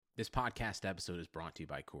This podcast episode is brought to you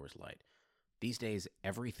by Coors Light. These days,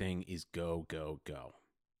 everything is go, go, go.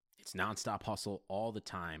 It's nonstop hustle all the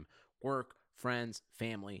time. Work, friends,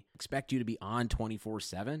 family expect you to be on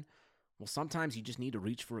 24/7. Well, sometimes you just need to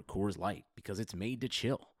reach for a Coors Light because it's made to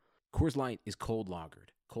chill. Coors Light is cold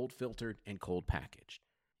lagered, cold filtered, and cold packaged.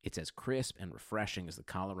 It's as crisp and refreshing as the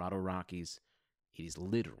Colorado Rockies. It is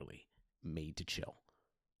literally made to chill.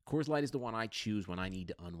 Coors Light is the one I choose when I need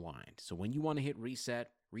to unwind. So when you want to hit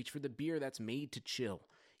reset, reach for the beer that's made to chill.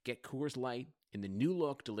 Get Coors Light in the new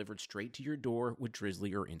look delivered straight to your door with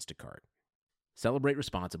Drizzly or Instacart. Celebrate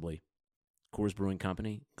responsibly. Coors Brewing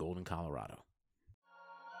Company, Golden, Colorado.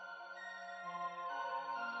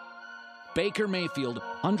 Baker Mayfield,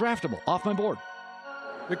 undraftable, off my board.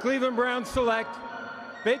 The Cleveland Browns select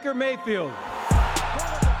Baker Mayfield. What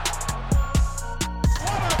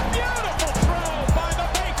a beautiful throw by the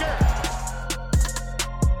Baker!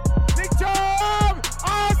 Big Tom!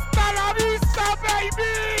 Hasta la vista, baby!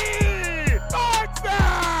 Touchdown!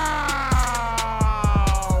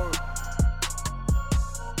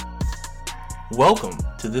 Welcome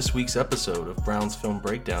to this week's episode of Browns Film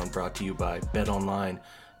Breakdown, brought to you by BetOnline.ag.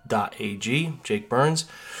 Jake Burns,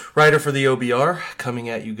 writer for the OBR, coming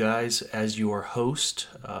at you guys as your host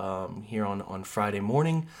here on Friday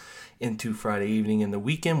morning into Friday evening and the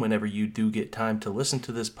weekend, whenever you do get time to listen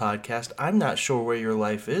to this podcast. I'm not sure where your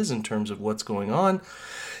life is in terms of what's going on.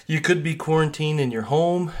 You could be quarantined in your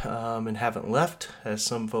home and haven't left, as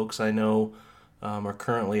some folks I know are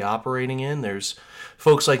currently operating in. There's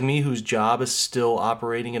folks like me whose job is still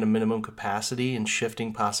operating at a minimum capacity and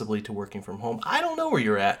shifting possibly to working from home. I don't know where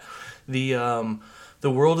you're at. The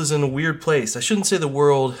world is in a weird place. I shouldn't say the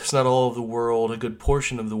world. It's not all of the world. A good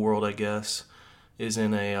portion of the world, I guess, is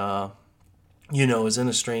in a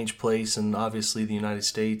strange place. And obviously the United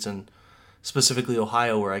States and specifically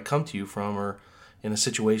Ohio, where I come to you from, are in a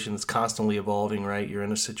situation that's constantly evolving, right? You're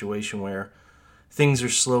in a situation where things are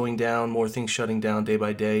slowing down, more things shutting down day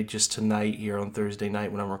by day. Just tonight, here on Thursday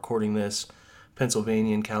night when I'm recording this,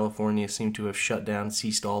 Pennsylvania and California seem to have shut down,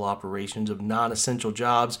 ceased all operations of non-essential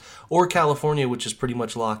jobs, or California, which has pretty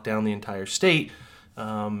much locked down the entire state,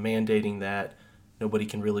 mandating that nobody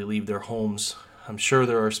can really leave their homes. I'm sure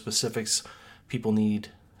there are specifics. People need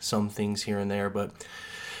some things here and there, but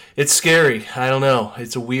it's scary. I don't know.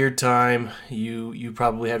 It's a weird time. You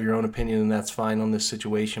probably have your own opinion, and that's fine on this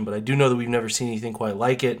situation, but I do know that we've never seen anything quite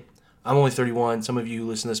like it. I'm only 31. Some of you who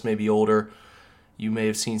listen to this may be older. You may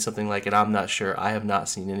have seen something like it. I'm not sure. I have not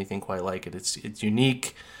seen anything quite like it. It's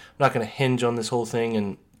unique. I'm not going to hinge on this whole thing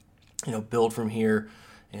and build from here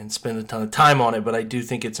and spend a ton of time on it, but I do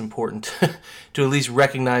think it's important to at least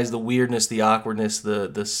recognize the weirdness, the awkwardness,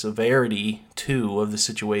 the severity, too, of the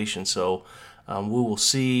situation. So we will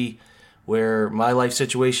see where my life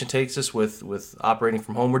situation takes us with operating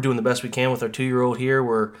from home. We're doing the best we can with our 2-year-old here.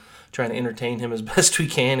 We're trying to entertain him as best we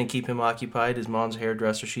can and keep him occupied. His mom's a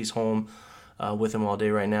hairdresser. She's home with him all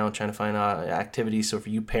day right now, trying to find activities. So for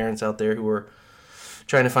you parents out there who are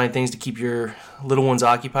trying to find things to keep your little ones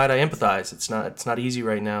occupied, I empathize. It's not easy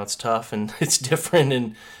right now. It's tough and it's different,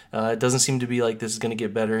 and it doesn't seem to be like this is going to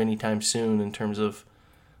get better anytime soon in terms of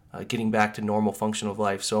getting back to normal function of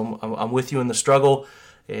life. So I'm with you in the struggle,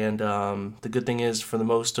 and the good thing is, for the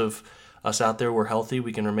most of us out there, we're healthy.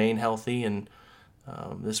 We can remain healthy, and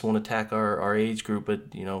this won't attack our age group,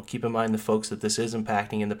 but keep in mind the folks that this is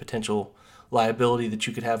impacting and the potential liability that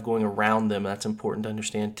you could have going around them. That's important to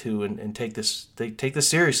understand too, and take this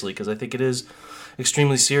seriously, because I think it is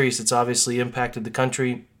extremely serious. It's obviously impacted the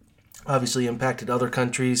country, obviously impacted other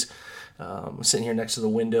countries. I'm sitting here next to the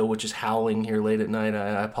window, which is howling here late at night.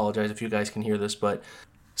 I apologize if you guys can hear this, but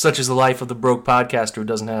such is the life of the broke podcaster who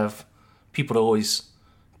doesn't have people to always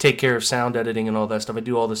take care of sound editing and all that stuff. I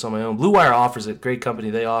do all this on my own. Blue Wire offers it. Great company.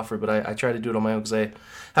 They offer it, but I try to do it on my own because I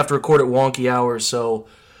have to record at wonky hours. So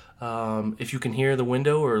if you can hear the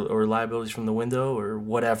window or liabilities from the window or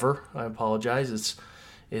whatever, I apologize.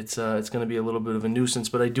 It's going to be a little bit of a nuisance,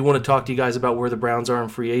 but I do want to talk to you guys about where the Browns are in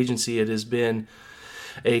free agency. It has been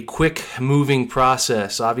a quick moving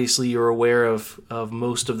process. Obviously, you're aware of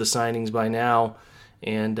most of the signings by now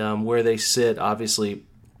and where they sit. Obviously,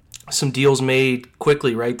 some deals made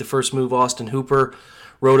quickly, right? The first move, Austin Hooper.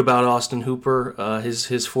 Wrote about Austin Hooper, his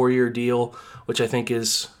 4-year deal, which I think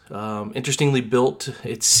is interestingly built.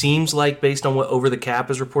 It seems like, based on what Over the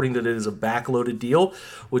Cap is reporting, that it is a backloaded deal,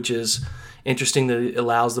 which is interesting that it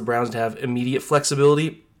allows the Browns to have immediate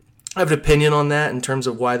flexibility. I have an opinion on that in terms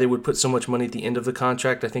of why they would put so much money at the end of the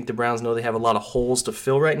contract. I think the Browns know they have a lot of holes to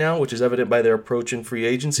fill right now, which is evident by their approach in free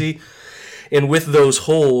agency. And with those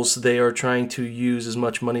holes, they are trying to use as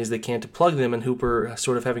much money as they can to plug them, and Hooper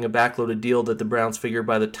sort of having a backloaded deal that the Browns figure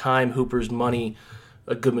by the time Hooper's money,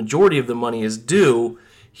 a good majority of the money is due,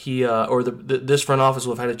 this front office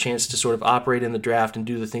will have had a chance to sort of operate in the draft and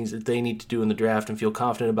do the things that they need to do in the draft and feel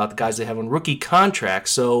confident about the guys they have on rookie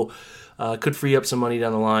contracts. So could free up some money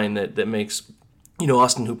down the line that makes,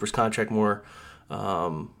 Austin Hooper's contract more,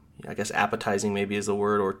 I guess appetizing maybe is the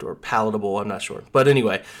word, or palatable, I'm not sure. But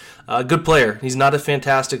anyway, good player. He's not a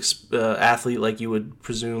fantastic athlete like you would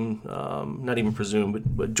presume, not even presume,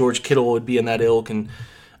 but George Kittle would be in that ilk, and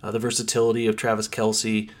the versatility of Travis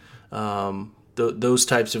Kelce, those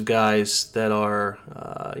types of guys that are,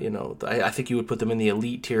 I think you would put them in the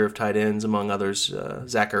elite tier of tight ends among others.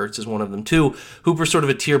 Zach Ertz is one of them too. Hooper's sort of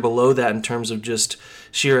a tier below that in terms of just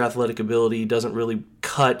sheer athletic ability. He doesn't really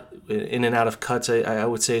cut in and out of cuts, I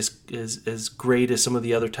would say, as great as some of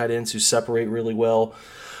the other tight ends who separate really well.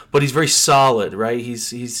 But he's very solid, right?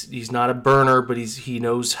 He's not a burner, but he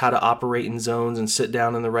knows how to operate in zones and sit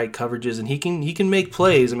down in the right coverages, and he can make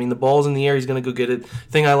plays. I mean, the ball's in the air, he's going to go get it. The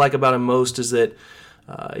thing I like about him most is that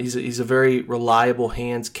he's a very reliable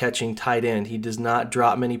hands-catching tight end. He does not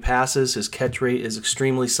drop many passes. His catch rate is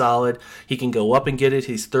extremely solid. He can go up and get it.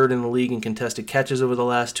 He's third in the league in contested catches over the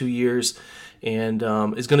last 2 years, and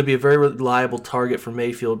is going to be a very reliable target for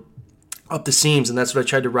Mayfield up the seams, and that's what I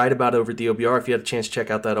tried to write about over at the OBR. If you had a chance to check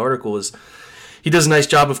out that article, is he does a nice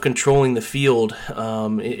job of controlling the field.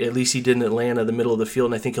 At least he did in Atlanta, the middle of the field,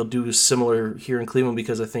 and I think he'll do similar here in Cleveland,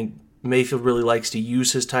 because I think Mayfield really likes to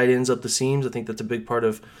use his tight ends up the seams. I think that's a big part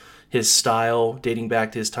of his style, dating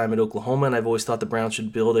back to his time at Oklahoma, and I've always thought the Browns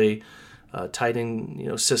should build a tight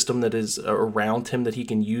end system that is around him, that he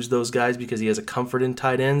can use those guys because he has a comfort in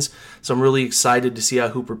tight ends. So I'm really excited to see how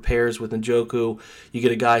Hooper pairs with Njoku. You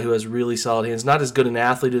get a guy who has really solid hands, not as good an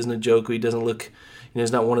athlete as Njoku. He doesn't look,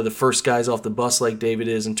 he's not one of the first guys off the bus like David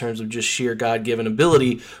is in terms of just sheer God-given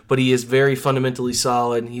ability, but he is very fundamentally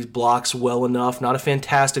solid. He blocks well enough, not a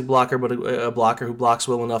fantastic blocker, but a blocker who blocks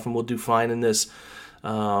well enough and will do fine in this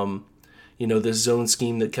this zone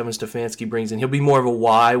scheme that Kevin Stefanski brings in. He'll be more of a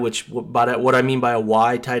Y, what I mean by a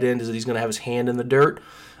Y tight end is that he's going to have his hand in the dirt,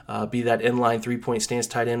 be that inline three-point stance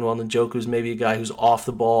tight end, while Njoku's maybe a guy who's off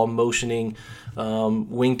the ball, motioning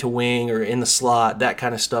wing to wing or in the slot, that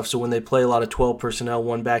kind of stuff. So when they play a lot of 12 personnel,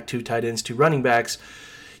 one back, two tight ends, two running backs,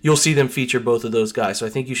 you'll see them feature both of those guys. So I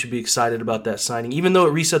think you should be excited about that signing, even though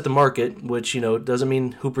it reset the market, which doesn't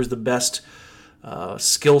mean Hooper's the best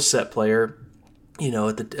skill set player.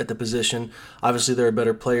 At the position. Obviously, there are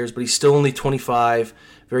better players, but he's still only 25,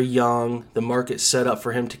 very young. The market's set up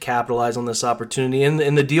for him to capitalize on this opportunity, and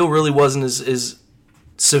the deal really wasn't as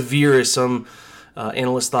severe as some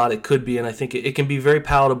analysts thought it could be, and I think it can be very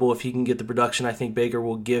palatable if he can get the production. I think Baker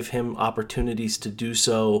will give him opportunities to do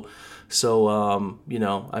so. So, I'm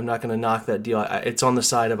not going to knock that deal. It's on the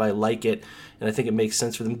side of I like it, and I think it makes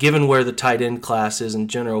sense for them. Given where the tight end class is in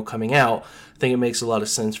general coming out, I think it makes a lot of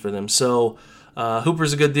sense for them. So,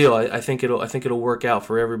 Hooper's a good deal. I think it'll work out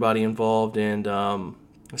for everybody involved, and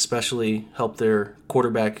especially help their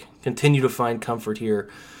quarterback continue to find comfort here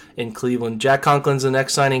in Cleveland. Jack Conklin's the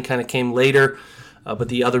next signing, kind of came later, but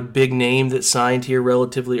the other big name that signed here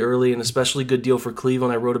relatively early, and especially good deal for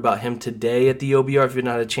Cleveland. I wrote about him today at the OBR. If you've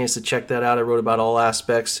not had a chance to check that out, I wrote about all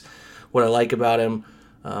aspects, what I like about him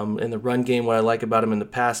in the run game, what I like about him in the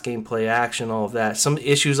pass game, play action, all of that. Some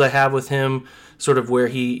issues I have with him, sort of where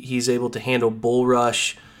he's able to handle bull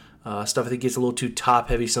rush stuff. I think gets a little too top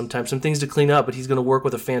heavy sometimes. Some things to clean up, but he's going to work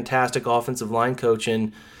with a fantastic offensive line coach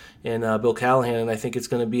and Bill Callahan, and I think it's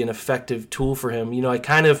going to be an effective tool for him. I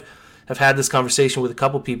kind of have had this conversation with a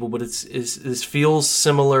couple people, but this feels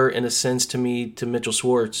similar in a sense to me to Mitchell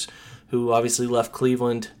Schwartz, who obviously left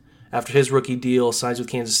Cleveland after his rookie deal, signs with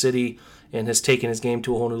Kansas City, and has taken his game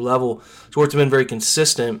to a whole new level. Schwartz has been very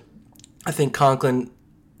consistent. I think Conklin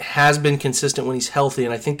has been consistent when he's healthy,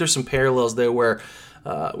 and I think there's some parallels there where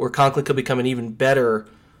Conklin could become an even better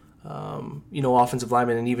offensive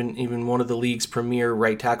lineman, and even one of the league's premier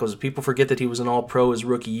right tackles. People forget that he was an all-pro his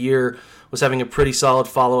rookie year, was having a pretty solid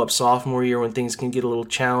follow-up sophomore year when things can get a little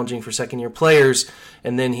challenging for second-year players,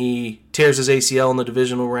 and then he tears his ACL in the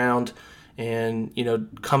divisional round and,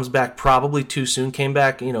 comes back probably too soon. Came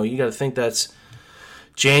back, you got to think that's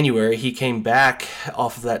January. He came back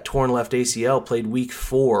off of that torn left ACL, played week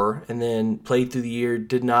 4, and then played through the year,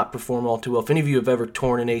 did not perform all too well. If any of you have ever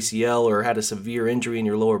torn an ACL or had a severe injury in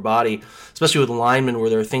your lower body, especially with linemen where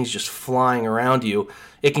there are things just flying around you,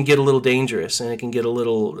 it can get a little dangerous, and it can get a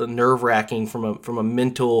little nerve-wracking from a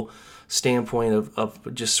mental standpoint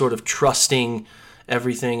of just sort of trusting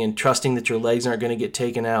everything and trusting that your legs aren't going to get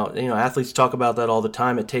taken out. Athletes talk about that all the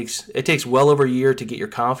time. It takes well over a year to get your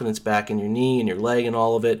confidence back in your knee and your leg and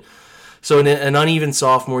all of it. So in an uneven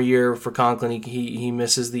sophomore year for Conklin, he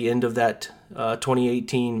misses the end of that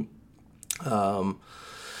 2018.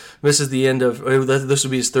 Misses the end of, this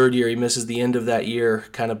will be his third year. He misses the end of that year,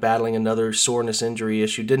 kind of battling another soreness injury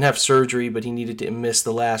issue. Didn't have surgery, but he needed to miss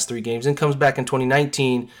the last 3 games. Then comes back in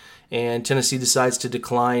 2019, and Tennessee decides to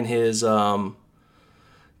decline his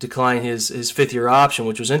fifth-year option,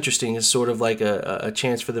 which was interesting, as sort of like a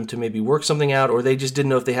chance for them to maybe work something out, or they just didn't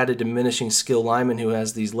know if they had a diminishing skill lineman who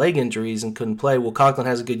has these leg injuries and couldn't play. Well, Conklin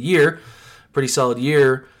has a good year, pretty solid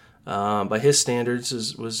year. By his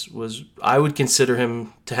standards, was I would consider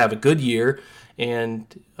him to have a good year, and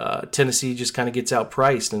Tennessee just kind of gets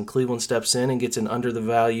outpriced, and Cleveland steps in and gets an under the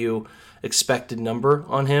value expected number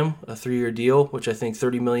on him, a 3-year deal, which I think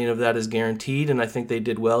 $30 million of that is guaranteed, and I think they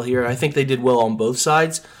did well here. I think they did well on both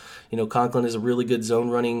sides. Conklin is a really good zone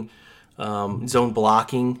running, zone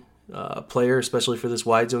blocking player, especially for this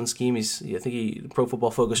wide zone scheme. Pro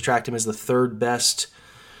Football Focus tracked him as the 3rd best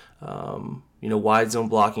wide zone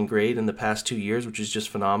blocking grade in the past 2 years, which is just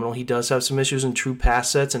phenomenal. He does have some issues in true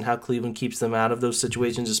pass sets and how Cleveland keeps them out of those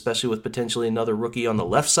situations, especially with potentially another rookie on the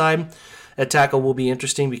left side. At tackle will be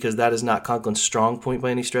interesting because that is not Conklin's strong point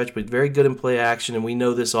by any stretch, but very good in play action, and we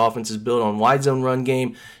know this offense is built on wide zone run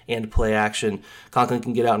game and play action. Conklin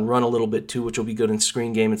can get out and run a little bit too, which will be good in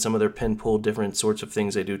screen game and some of their pin pull, different sorts of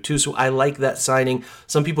things they do too. So I like that signing.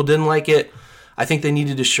 Some people didn't like it. I think they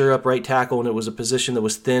needed to shore up right tackle, and it was a position that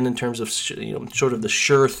was thin in terms of sort of the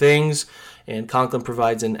sure things. And Conklin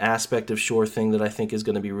provides an aspect of sure thing that I think is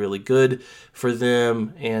going to be really good for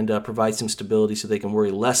them and provide some stability so they can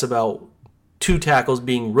worry less about 2 tackles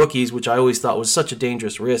being rookies, which I always thought was such a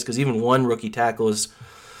dangerous risk because even 1 rookie tackle is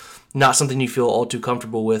not something you feel all too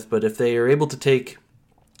comfortable with. But if they are able to take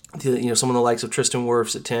some of the likes of Tristan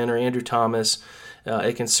Wirfs at 10 or Andrew Thomas,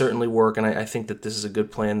 it can certainly work, and I think that this is a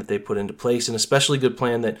good plan that they put into place, and especially a good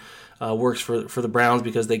plan that works for the Browns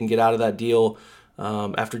because they can get out of that deal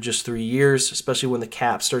after just 3 years, especially when the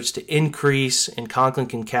cap starts to increase, and Conklin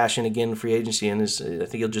can cash in again in free agency, and I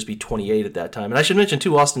think he'll just be 28 at that time. And I should mention,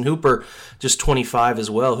 too, Austin Hooper, just 25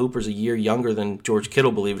 as well. Hooper's a year younger than George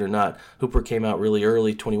Kittle, believe it or not. Hooper came out really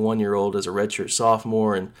early, 21-year-old as a redshirt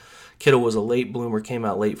sophomore, and Kittle was a late bloomer, came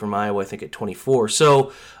out late from Iowa, I think, at 24.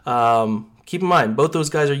 So keep in mind, both those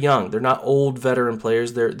guys are young. They're not old veteran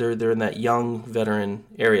players. They're in that young veteran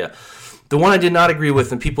area. The one I did not agree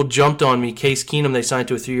with, and people jumped on me, Case Keenum, they signed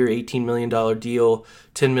to a 3-year, $18 million deal,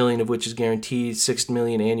 $10 million of which is guaranteed, $6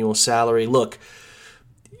 million annual salary. Look,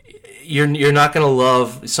 you're not going to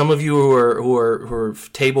love some of you who are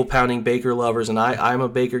table pounding Baker lovers, and I'm a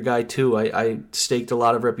Baker guy too. I staked a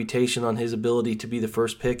lot of reputation on his ability to be the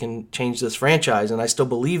first pick and change this franchise, and I still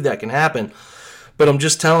believe that can happen. But I'm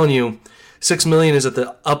just telling you, $6 million is at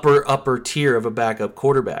the upper tier of a backup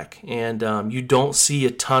quarterback, and you don't see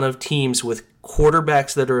a ton of teams with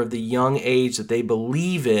quarterbacks that are of the young age that they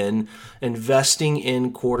believe in investing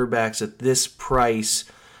in quarterbacks at this price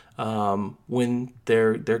when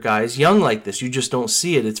they're guys young like this. You just don't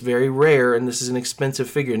see it. It's very rare, and this is an expensive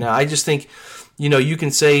figure. Now, I just think, you can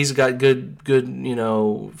say he's got good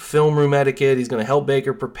film room etiquette. He's going to help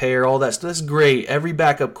Baker prepare, all that stuff. That's great. Every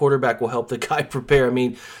backup quarterback will help the guy prepare. I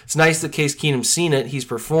mean, it's nice that Case Keenum's seen it. He's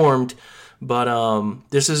performed. But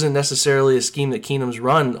this isn't necessarily a scheme that Keenum's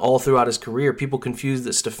run all throughout his career. People confuse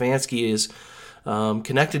that Stefanski is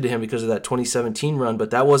connected to him because of that 2017 run, but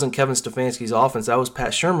that wasn't Kevin Stefanski's offense. That was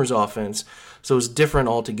Pat Shurmur's offense. So it was different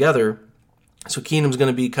altogether. So Keenum's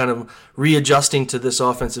going to be kind of readjusting to this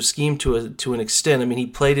offensive scheme to an extent. I mean, he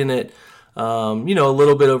played in it, a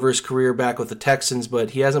little bit over his career back with the Texans,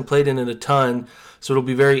 but he hasn't played in it a ton. So it'll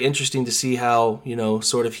be very interesting to see how,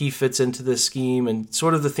 sort of he fits into this scheme and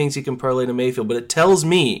sort of the things he can parlay to Mayfield. But it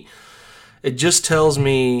just tells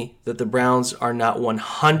me that the Browns are not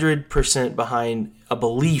 100% behind a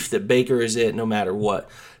belief that Baker is it no matter what.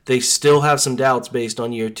 They still have some doubts based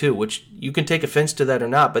on year 2, which you can take offense to that or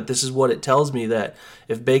not, but this is what it tells me, that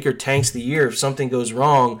if Baker tanks the year, if something goes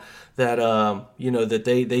wrong, that that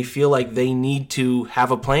they feel like they need to have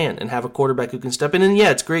a plan and have a quarterback who can step in. And yeah,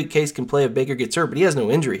 it's great Case can play if Baker gets hurt, but he has no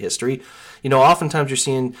injury history. Oftentimes you're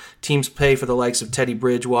seeing teams pay for the likes of Teddy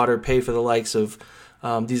Bridgewater, pay for the likes of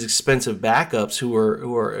these expensive backups who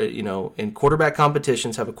are in quarterback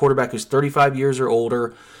competitions, have a quarterback who's 35 years or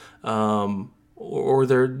older, or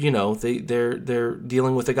they're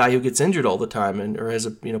dealing with a guy who gets injured all the time or has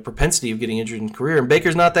a propensity of getting injured in career. And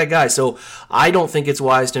Baker's not that guy, so I don't think it's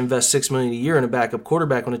wise to invest $6 million a year in a backup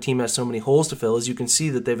quarterback when a team has so many holes to fill. As you can see,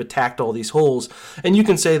 that they've attacked all these holes, and you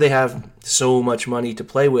can say they have so much money to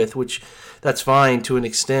play with, which that's fine to an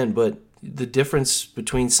extent, but the difference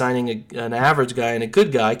between signing an average guy and a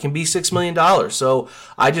good guy can be $6 million. So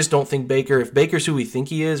I just don't think if Baker's who we think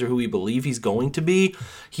he is or who we believe he's going to be,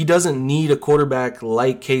 he doesn't need a quarterback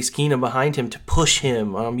like Case Keenum behind him to push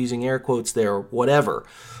him. I'm using air quotes there, or whatever.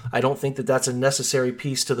 I don't think that that's a necessary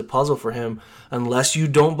piece to the puzzle for him unless you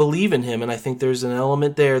don't believe in him. And I think there's an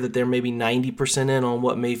element there that they're maybe 90% in on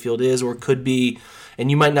what Mayfield is or could be. And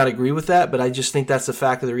you might not agree with that, but I just think that's the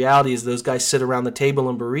fact of the reality is those guys sit around the table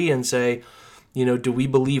in Berea and say, do we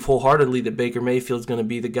believe wholeheartedly that Baker Mayfield's going to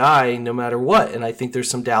be the guy no matter what? And I think there's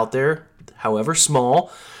some doubt there, however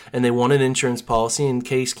small, and they want an insurance policy. In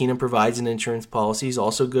case Keenum provides an insurance policy, he's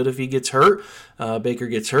also good if he gets hurt. Baker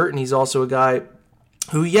gets hurt, and he's also a guy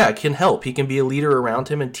who, can help. He can be a leader around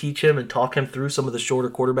him and teach him and talk him through some of the shorter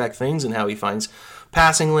quarterback things and how he finds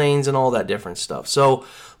passing lanes and all that different stuff. So,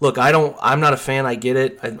 look, I'm not a fan. I get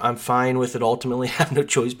it. I'm fine with it ultimately. I have no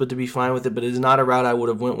choice but to be fine with it, but it is not a route I would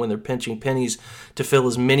have went when they're pinching pennies to fill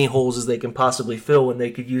as many holes as they can possibly fill when they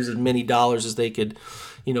could use as many dollars as they could,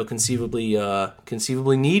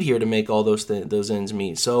 conceivably need here to make all those ends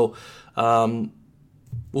meet. So,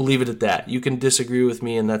 we'll leave it at that. You can disagree with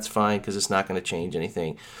me, and that's fine because it's not going to change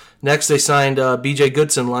anything. Next, they signed B.J.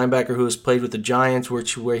 Goodson, linebacker who has played with the Giants,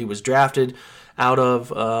 where he was drafted out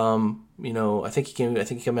of. I think he came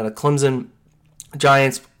out of Clemson.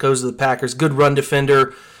 Giants, goes to the Packers. Good run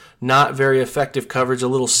defender, not very effective coverage, a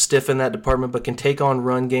little stiff in that department, but can take on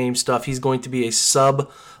run game stuff. He's going to be a sub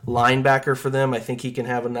linebacker for them. I think he can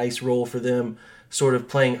have a nice role for them, sort of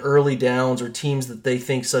playing early downs or teams that they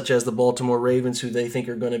think, such as the Baltimore Ravens, who they think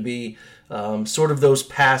are going to be sort of those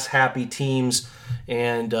pass-happy teams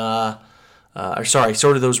and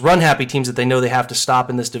sort of those run-happy teams that they know they have to stop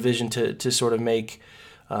in this division to sort of make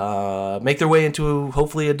their way into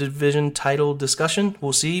hopefully a division title discussion.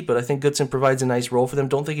 We'll see, but I think Goodson provides a nice role for them.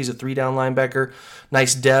 Don't think he's a 3-down linebacker.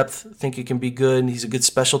 Nice depth. Think he can be good. He's a good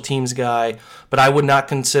special teams guy, but I would not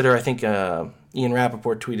consider. I think Ian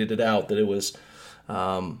Rappaport tweeted it out that it was.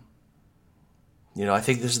 I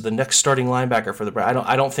think this is the next starting linebacker for the Browns.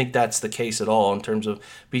 I don't think that's the case at all in terms of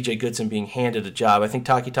B.J. Goodson being handed a job. I think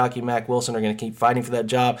Taki Mack Wilson are going to keep fighting for that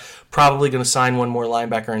job. Probably going to sign one more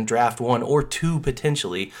linebacker and draft one or two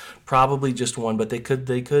potentially. Probably just one, but they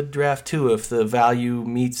could draft two if the value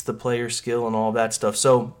meets the player skill and all that stuff.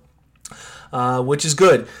 So, which is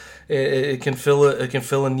good. It can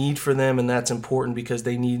fill a need for them, and that's important because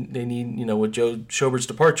they need with Joe Schobert's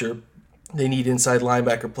departure. They need inside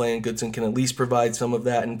linebacker play, and Goodson can at least provide some of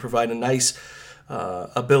that and provide a nice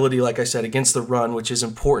ability, like I said, against the run, which is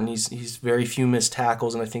important. He's very few missed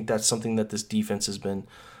tackles, and I think that's something that this defense has been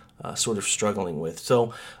sort of struggling with.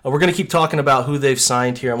 So we're going to keep talking about who they've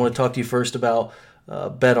signed here. I'm going to talk to you first about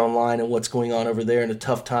Bet Online and what's going on over there in a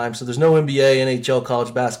tough time. So there's no NBA, NHL,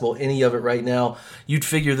 college basketball, any of it right now. You'd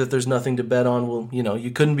figure that there's nothing to bet on. Well,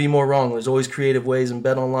 you couldn't be more wrong. There's always creative ways in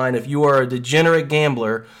Bet Online. If you are a degenerate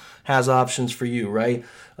gambler, has options for you, right?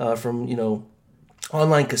 From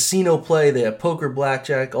online casino play, they have poker,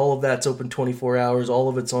 blackjack, all of that's open 24 hours, all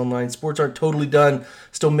of it's online. Sports aren't totally done,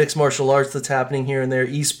 still mixed martial arts that's happening here and there.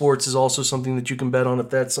 Esports is also something that you can bet on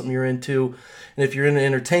if that's something you're into. And if you're into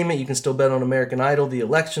entertainment, you can still bet on American Idol, the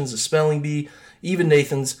elections, the spelling bee, even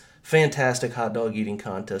Nathan's fantastic hot dog eating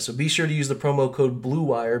contest. So be sure to use the promo code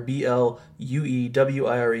BLUEWIRE,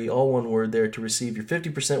 BLUEWIRE, all one word there, to receive your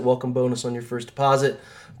 50% welcome bonus on your first deposit.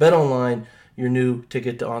 Bet Online, your new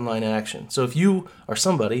ticket to online action. So if you are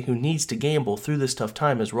somebody who needs to gamble through this tough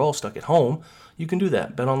time as we're all stuck at home, you can do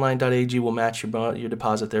that. BetOnline.ag will match your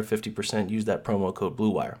deposit there 50%. Use that promo code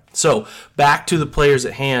BLUEWIRE. So back to the players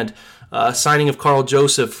at hand. Signing of Carl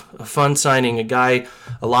Joseph, a fun signing, a guy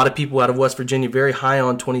a lot of people out of West Virginia very high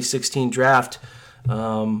on 2016 draft.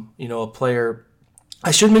 A player. I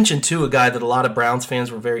should mention, too, a guy that a lot of Browns fans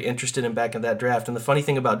were very interested in back in that draft. And the funny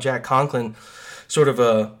thing about Jack Conklin, sort of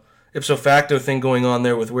a ipso facto thing going on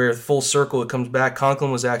there with where full circle it comes back.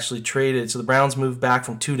 Conklin was actually traded. So the Browns moved back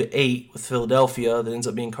from 2 to 8 with Philadelphia. That ends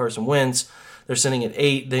up being Carson Wentz. They're sitting at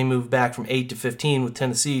 8. They move back from 8 to 15 with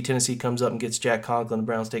Tennessee. Tennessee comes up and gets Jack Conklin. The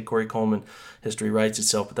Browns take Corey Coleman. History writes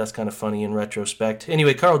itself, but that's kind of funny in retrospect.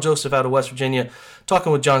 Anyway, Carl Joseph out of West Virginia,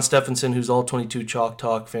 talking with John Stephenson, who's all 22 Chalk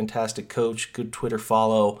Talk, fantastic coach, good Twitter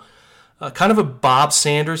follow. Kind of a Bob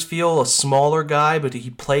Sanders feel, a smaller guy, but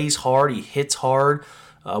he plays hard, he hits hard.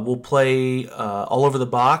 Will play all over the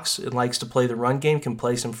box and likes to play the run game, can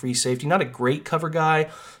play some free safety. Not a great cover guy.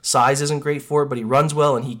 Size isn't great for it, but he runs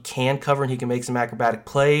well and he can cover and he can make some acrobatic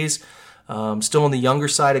plays. Still on the younger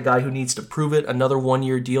side, a guy who needs to prove it. Another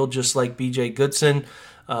one-year deal just like B.J. Goodson.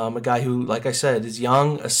 A guy who, like I said, is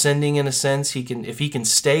young, ascending in a sense. If he can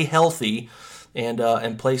stay healthy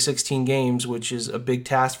and play 16 games, which is a big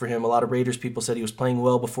task for him. A lot of Raiders people said he was playing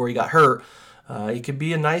well before he got hurt. It could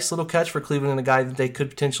be a nice little catch for Cleveland and a guy that they could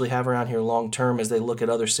potentially have around here long term as they look at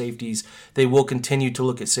other safeties. They will continue to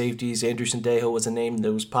look at safeties. Andrew Sendejo was a name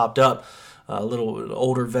that was popped up. A little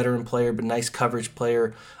older veteran player, but nice coverage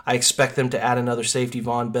player. I expect them to add another safety,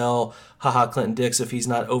 Von Bell, Clinton Dix, if he's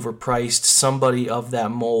not overpriced. Somebody of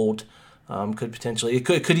that mold could potentially. It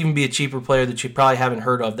could even be a cheaper player that you probably haven't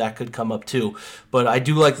heard of. That could come up too. But I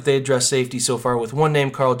do like that they address safety so far with one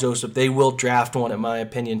name, Carl Joseph. They will draft one, in my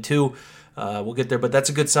opinion, too. We'll get there, but that's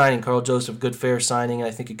a good signing. Carl Joseph, good fair signing, and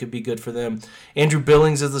I think it could be good for them. Andrew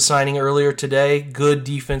Billings is the signing earlier today. Good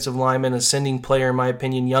defensive lineman, ascending player, in my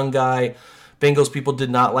opinion, young guy. Bengals people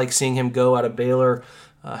did not like seeing him go out of Baylor.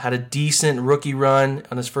 Had a decent rookie run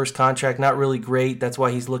on his first contract, not really great. That's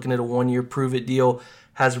why he's looking at a one-year prove-it deal.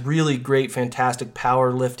 Has really great, fantastic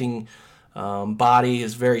powerlifting body,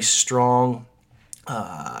 is very strong.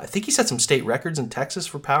 I think he set some state records in Texas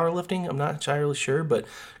for powerlifting. I'm not entirely sure, but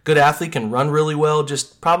good athlete, can run really well,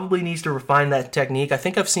 just probably needs to refine that technique. I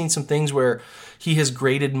think I've seen some things where he has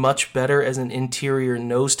graded much better as an interior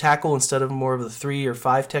nose tackle instead of more of the 3 or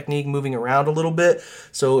 5 technique, moving around a little bit.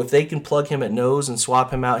 So if they can plug him at nose and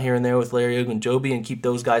swap him out here and there with Larry Ogunjobi and keep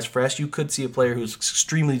those guys fresh, you could see a player who's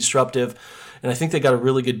extremely disruptive. And I think they got a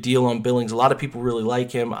really good deal on Billings. A lot of people really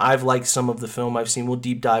like him. I've liked some of the film I've seen. We'll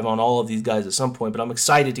deep dive on all of these guys at some point, but I'm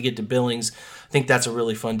excited to get to Billings. I think that's a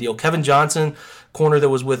really fun deal. Kevin Johnson, corner that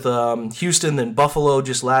was with Houston, then Buffalo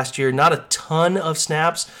just last year. Not a ton of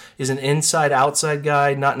snaps. Is an inside-outside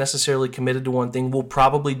guy, not necessarily committed to one thing. We'll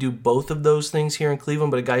probably do both of those things here in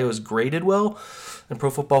Cleveland, but a guy who has graded well. And Pro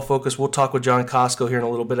Football Focus, we'll talk with John Kosko here in a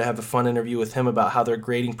little bit. I have a fun interview with him about how their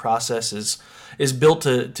grading process is built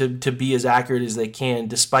to be as accurate as they can,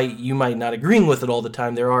 despite you might not agreeing with it all the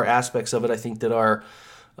time. There are aspects of it, I think, that are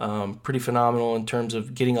pretty phenomenal in terms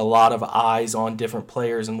of getting a lot of eyes on different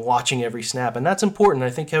players and watching every snap. And that's important.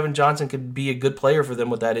 I think Kevin Johnson could be a good player for them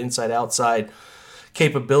with that inside-outside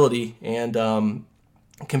capability and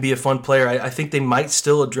can be a fun player. I think they might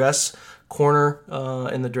still address corner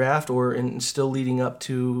in the draft or still leading up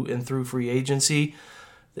to and through free agency.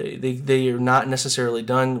 They are not necessarily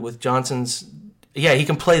done with Johnson's. Yeah, he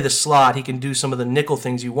can play the slot. He can do some of the nickel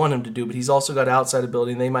things you want him to do, but he's also got outside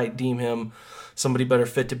ability, and they might deem him somebody better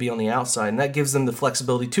fit to be on the outside. And that gives them the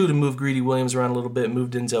flexibility, too, to move Greedy Williams around a little bit, move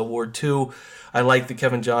Denzel Ward, too. I like the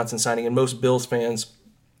Kevin Johnson signing, and most Bills fans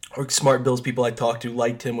or smart Bills people I talked to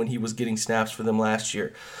liked him when he was getting snaps for them last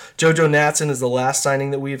year. JoJo Natson is the last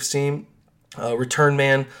signing that we have seen. Return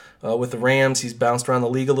man with the Rams. He's bounced around the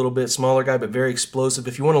league a little bit. Smaller guy, but very explosive.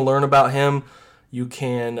 If you want to learn about him, you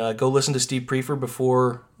can go listen to Steve Prefer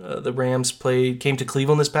before the Rams came to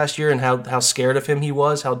Cleveland this past year and how scared of him he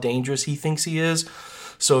was, how dangerous he thinks he is.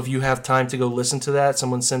 So if you have time to go listen to that,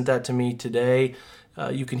 someone sent that to me today.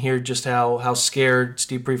 You can hear just how scared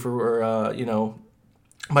Steve Prefer or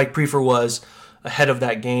Mike Prefer was ahead of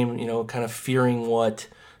that game, kind of fearing what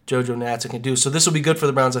JoJo Natson can do. So this will be good for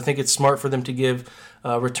the Browns. I think it's smart for them to give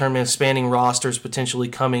return man spanning rosters potentially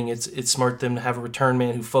coming. It's smart for them to have a return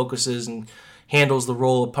man who focuses and handles the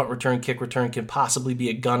role of punt return, kick return, can possibly be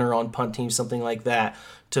a gunner on punt teams, something like that,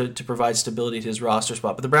 to provide stability to his roster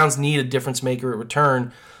spot. But the Browns need a difference maker at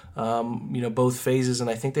return, both phases, and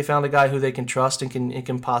I think they found a guy who they can trust and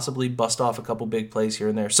can possibly bust off a couple big plays here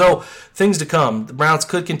and there. So things to come. The Browns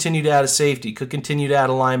could continue to add a safety, could continue to add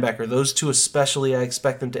a linebacker. Those two especially, I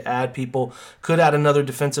expect them to add people. Could add another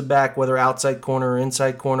defensive back, whether outside corner or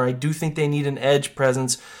inside corner. I do think they need an edge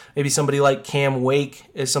presence. Maybe somebody like Cam Wake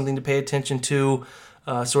is something to pay attention to,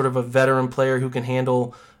 sort of a veteran player who can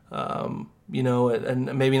handle and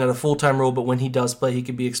maybe not a full-time role, but when he does play, he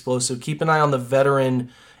could be explosive. Keep an eye on the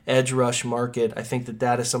veteran edge rush market. I think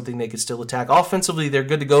that is something they could still attack. Offensively, they're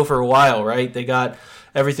good to go for a while, right? They got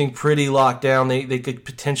everything pretty locked down. They could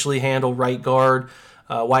potentially handle right guard.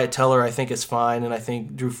 Wyatt Teller, I think, is fine, and I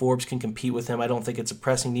think Drew Forbes can compete with him. I don't think it's a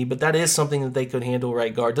pressing need, but that is something that they could handle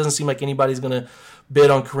right guard. Doesn't seem like anybody's going to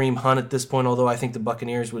bid on Kareem Hunt at this point, although I think the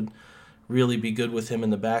Buccaneers would really be good with him in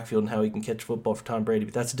the backfield and how he can catch football for Tom Brady.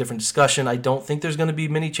 But that's a different discussion. I don't think there's going to be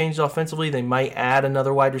many changes offensively. They might add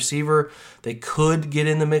another wide receiver. They could get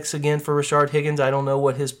in the mix again for Rashard Higgins. I don't know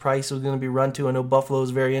what his price is going to be run to. I know Buffalo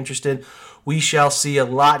is very interested. We shall see. A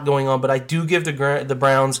lot going on, but I do give the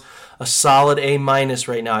Browns a solid A-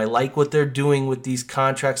 right now. I like what they're doing with these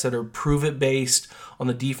contracts that are prove-it-based on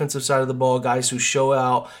the defensive side of the ball, guys who show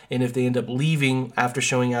out, and if they end up leaving after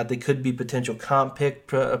showing out, they could be potential comp pick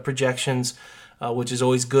projections, which is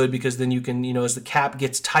always good because then you can, as the cap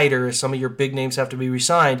gets tighter, as some of your big names have to be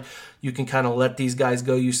re-signed, you can kind of let these guys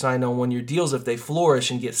go you signed on one-year deals. If they flourish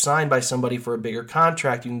and get signed by somebody for a bigger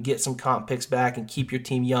contract, you can get some comp picks back and keep your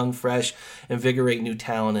team young, fresh, invigorate new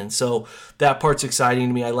talent. And so that part's exciting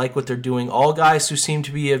to me. I like what they're doing. All guys who seem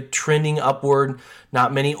to be trending upward,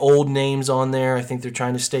 not many old names on there. I think they're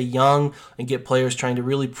trying to stay young and get players trying to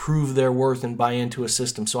really prove their worth and buy into a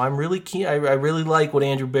system. So I'm really keen. I really like what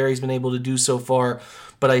Andrew Berry's been able to do so far,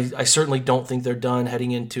 but I certainly don't think they're done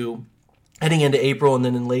heading into April, and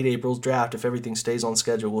then in late April's draft, if everything stays on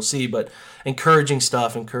schedule, we'll see. But encouraging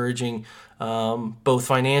stuff, both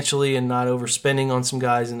financially and not overspending on some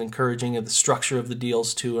guys, and encouraging the structure of the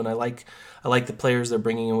deals too. And I like the players they're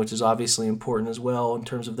bringing in, which is obviously important as well in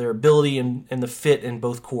terms of their ability and the fit in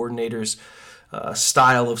both coordinators'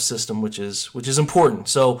 style of system, which is important.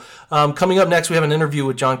 So coming up next, we have an interview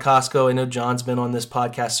with John Kosko. I know John's been on this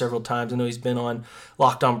podcast several times. I know he's been on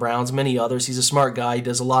Locked on Browns, many others. He's a smart guy. He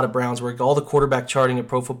does a lot of Browns work. All the quarterback charting at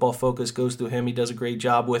Pro Football Focus goes through him. He does a great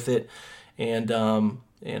job with it. And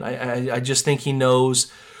I just think he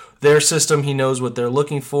knows their system. He knows what they're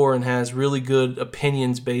looking for and has really good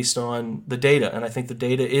opinions based on the data. And I think the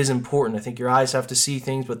data is important. I think your eyes have to see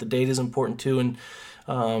things, but the data is important too. And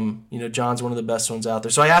John's one of the best ones out there.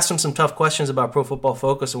 So I asked him some tough questions about Pro Football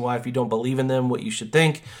Focus and why, if you don't believe in them, what you should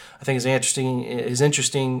think. I think it's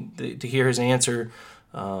interesting to hear his answer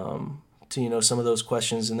to some of those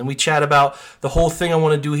questions. And then we chat about the whole thing I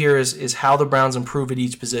want to do here is how the Browns improve at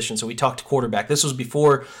each position. So we talked quarterback. This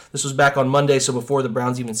was back on Monday, so before the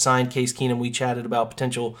Browns even signed Case Keenum, we chatted about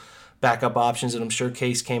potential backup options, and I'm sure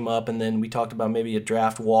Case came up, and then we talked about maybe a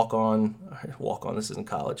draft walk-on, this isn't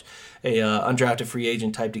college, undrafted free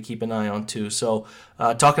agent type to keep an eye on too. So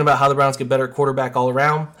talking about how the Browns get better at quarterback all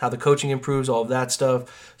around, how the coaching improves, all of that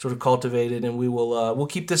stuff sort of cultivated, and we'll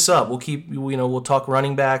keep this up. We'll talk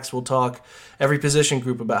running backs, we'll talk every position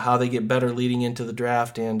group about how they get better leading into the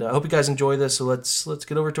draft, and I hope you guys enjoy this. So let's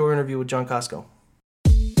get over to our interview with John Kosko.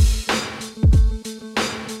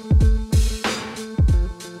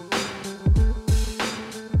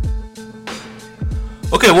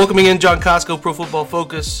 Okay, welcoming in John Kosko, Pro Football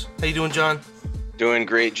Focus. How you doing, John? Doing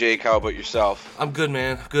great, Jake. How about yourself? I'm good,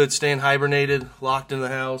 man. Good. Staying hibernated, locked in the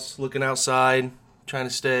house, looking outside, trying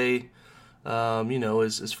to stay,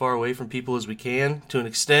 as far away from people as we can to an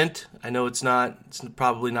extent. I know it's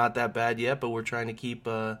probably not that bad yet, but we're trying to keep,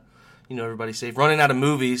 everybody safe. Running out of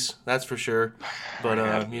movies, that's for sure. But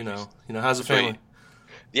how's the family?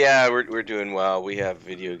 Yeah, we're doing well. We have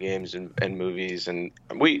video games and movies, and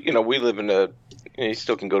we live in you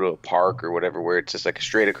still can go to a park or whatever where it's just like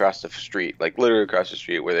straight across the street, like literally across the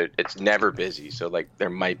street, where it's never busy. So like there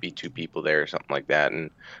might be two people there or something like that.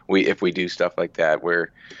 And if we do stuff like that,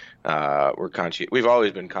 we're we've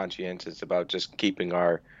always been conscientious about just keeping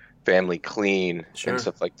our family clean. Sure. And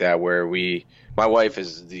stuff like that. Where my wife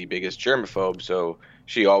is the biggest germaphobe, so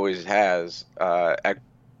she always has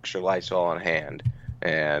extra Lysol on hand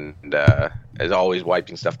and is always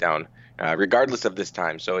wiping stuff down. Regardless of this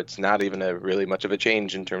time, so it's not even really much of a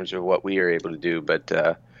change in terms of what we are able to do. But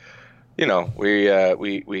we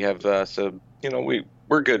have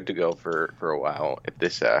we're good to go for a while if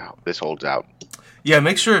this holds out. Yeah,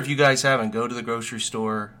 make sure if you guys haven't, go to the grocery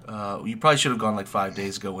store. You probably should have gone like 5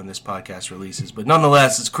 days ago when this podcast releases, but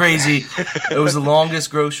nonetheless, it's crazy. It was the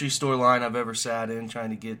longest grocery store line I've ever sat in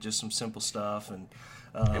trying to get just some simple stuff and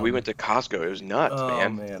we went to Kosko. It was nuts, man. Oh,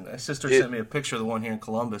 man. My sister sent me a picture of the one here in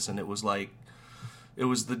Columbus, and it was like,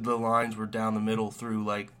 the lines were down the middle through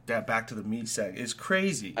like that back to the meat sack. It's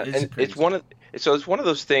crazy. Crazy. It's one of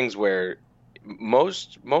those things where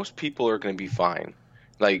most people are going to be fine.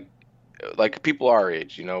 Like people our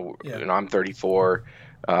age, I'm 34.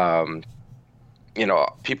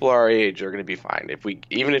 People our age are going to be fine.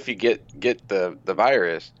 Even if you get the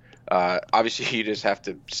virus, obviously you just have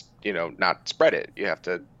to not spread it. You have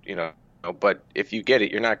to, but if you get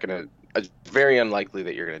it, you're not going to, it's very unlikely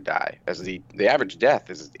that you're going to die, as the average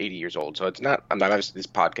death is 80 years old. So obviously this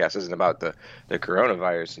podcast isn't about the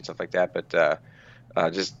coronavirus and stuff like that, but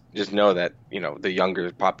just know that, the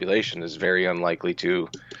younger population is very unlikely to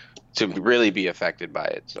really be affected by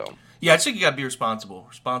it. So. Yeah, I think you got to be responsible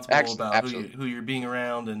about Absolutely. who you're being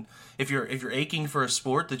around, and if you're aching for a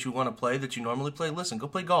sport that you want to play that you normally play, listen, go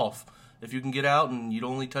play golf. If you can get out and you'd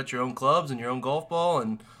only touch your own clubs and your own golf ball,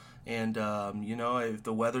 and if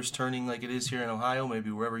the weather's turning like it is here in Ohio, maybe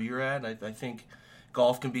wherever you're at, I think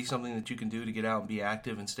golf can be something that you can do to get out and be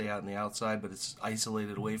active and stay out in the outside, but it's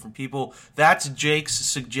isolated away from people. That's Jake's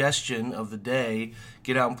suggestion of the day.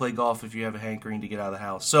 Get out and play golf if you have a hankering to get out of the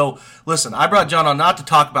house. So, listen, I brought John on not to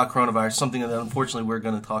talk about coronavirus, something that unfortunately we're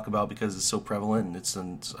going to talk about because it's so prevalent and it's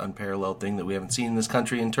an unparalleled thing that we haven't seen in this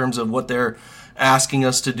country in terms of what they're asking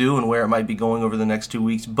us to do and where it might be going over the next 2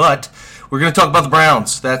 weeks. But we're going to talk about the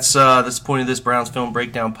Browns. That's the point of this Browns Film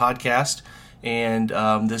Breakdown podcast. And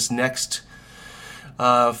this next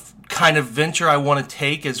kind of venture I want to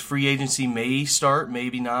take as free agency may start,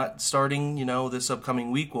 maybe not starting, this upcoming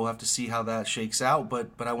week. We'll have to see how that shakes out. But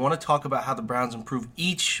I want to talk about how the Browns improve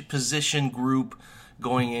each position group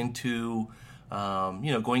going into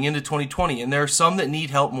 2020. And there are some that need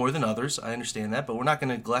help more than others. I understand that, but we're not going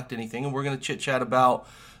to neglect anything. And we're going to chit-chat about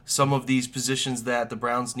some of these positions that the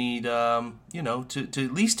Browns need, to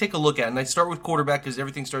at least take a look at. And I start with quarterback because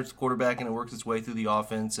everything starts with quarterback and it works its way through the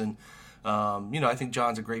offense. And I think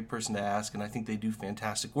John's a great person to ask, and I think they do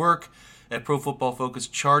fantastic work at Pro Football Focus,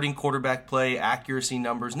 charting quarterback play, accuracy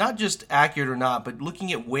numbers, not just accurate or not, but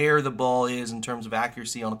looking at where the ball is in terms of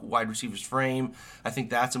accuracy on a wide receiver's frame. I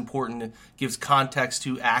think that's important. It gives context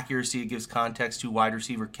to accuracy. It gives context to wide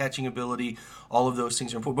receiver catching ability. All of those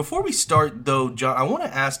things are important. Before we start, though, John, I want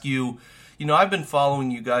to ask you, I've been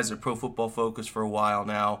following you guys at Pro Football Focus for a while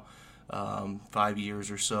now. 5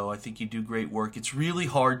 years or so. I think you do great work. It's really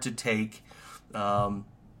hard to take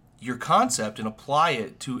your concept and apply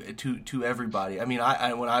it to everybody. I mean,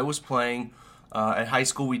 I when I was playing at high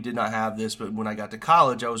school, we did not have this, but when I got to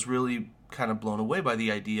college, I was really kind of blown away by the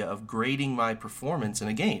idea of grading my performance in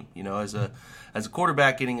a game. As a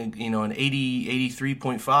quarterback, getting an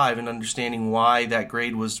 83.5 and understanding why that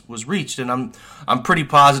grade was reached. And I'm pretty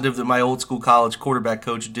positive that my old school college quarterback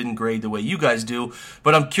coach didn't grade the way you guys do.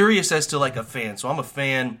 But I'm curious as to like a fan. So I'm a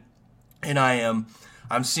fan, and I'm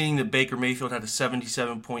seeing that Baker Mayfield had a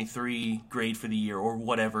 77.3 grade for the year or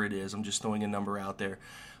whatever it is. I'm just throwing a number out there.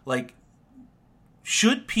 Like,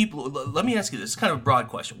 should people, let me ask you this, it's kind of a broad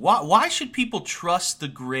question. Why should people trust the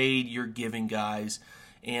grade you're giving guys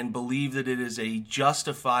and believe that it is a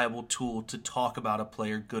justifiable tool to talk about a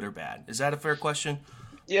player, good or bad? Is that a fair question?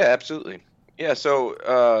 Yeah, absolutely. Yeah, so,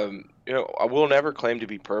 I will never claim to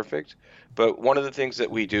be perfect, but one of the things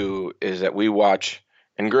that we do is that we watch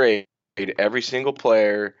and grade every single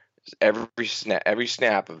player, every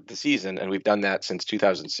snap of the season, and we've done that since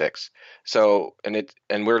 2006. So,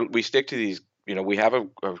 we stick to these. We have a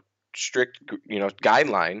strict,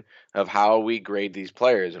 guideline of how we grade these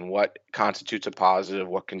players and what constitutes a positive,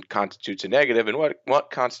 what constitutes a negative, and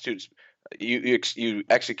what constitutes you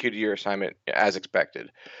executed your assignment as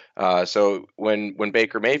expected. So when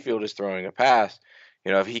Baker Mayfield is throwing a pass,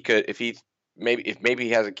 maybe he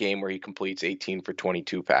has a game where he completes 18 for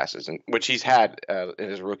 22 passes, and which he's had in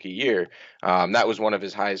his rookie year. That was one of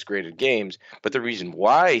his highest graded games. But the reason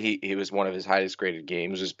why he was one of his highest graded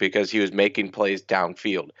games is because he was making plays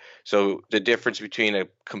downfield. So the difference between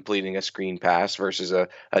completing a screen pass versus a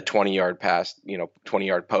 20-yard pass,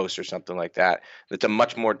 20-yard post or something like that, that's a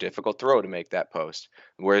much more difficult throw to make that post.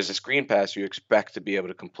 Whereas a screen pass, you expect to be able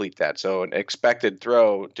to complete that. So an expected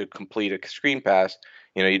throw to complete a screen pass,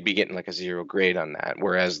 you'd be getting like a 0 grade on that.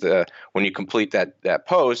 Whereas when you complete that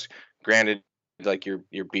post, granted, like you're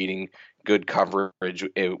beating good coverage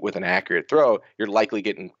with an accurate throw, you're likely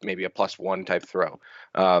getting maybe a +1 type throw.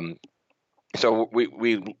 So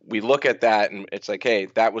we look at that and it's like, hey,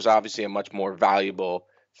 that was obviously a much more valuable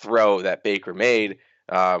throw that Baker made.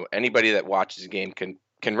 Anybody that watches the game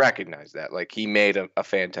can recognize that. Like, he made a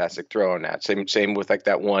fantastic throw on that. Same with like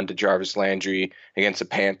that one to Jarvis Landry against the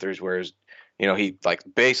Panthers, whereas he like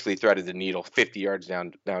basically threaded the needle 50 yards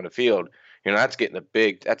down the field.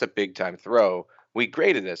 That's a big time throw. We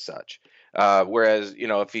graded as such. Whereas,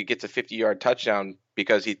 if he gets a 50-yard touchdown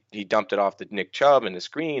because he dumped it off to Nick Chubb in the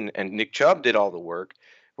screen and Nick Chubb did all the work,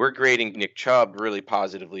 we're grading Nick Chubb really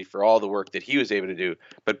positively for all the work that he was able to do.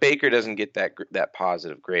 But Baker doesn't get that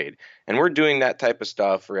positive grade. And we're doing that type of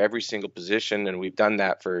stuff for every single position, and we've done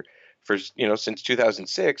that for since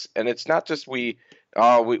 2006. And it's not just we're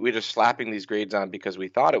just slapping these grades on because we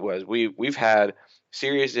thought it was. We've had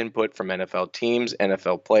serious input from NFL teams,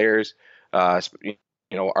 NFL players. Our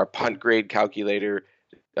punt grade calculator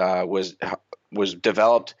was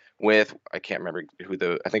developed with, I can't remember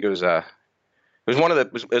I think it was was one of the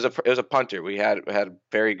it was a punter. We had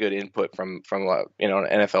very good input from an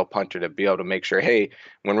NFL punter to be able to make sure, hey,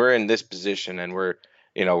 when we're in this position and we're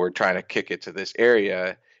trying to kick it to this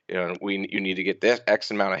area, you need to get this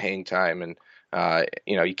X amount of hang time, and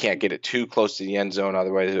you can't get it too close to the end zone,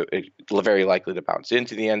 otherwise it's very likely to bounce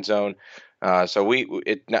into the end zone. So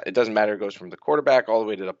it doesn't matter. It goes from the quarterback all the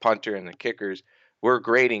way to the punter and the kickers. We're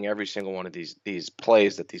grading every single one of these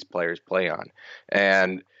plays that these players play on,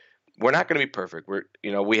 and we're not going to be perfect.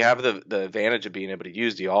 We have the advantage of being able to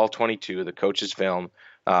use the all 22, the coach's film,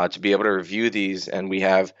 to be able to review these, and we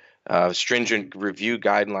have stringent review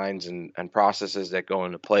guidelines and processes that go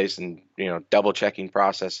into place, and double checking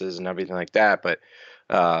processes and everything like that. But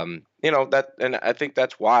and I think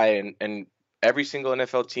that's why, and every single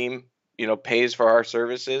NFL team pays for our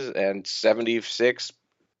services, and 76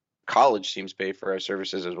 college teams pay for our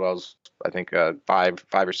services, as well as I think five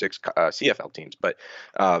or six CFL teams. But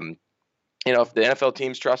if the NFL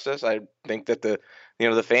teams trust us, I think that the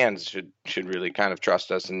fans should really kind of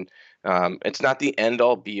trust us. And it's not the end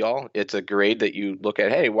all be all. It's a grade that you look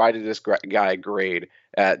at. Hey, why did this guy grade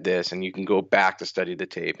at this? And you can go back to study the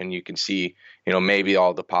tape, and you can see maybe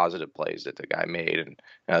all the positive plays that the guy made, and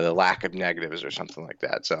the lack of negatives or something like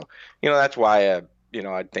that. So that's why I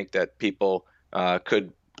think that people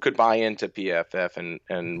could buy into PFF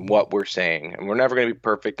and what we're saying. And we're never going to be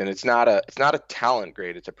perfect, and it's not a talent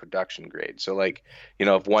grade, it's a production grade. So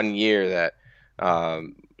if one year that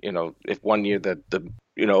the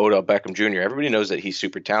Odell Beckham Jr., everybody knows that he's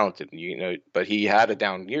super talented, but he had a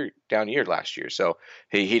down year last year, so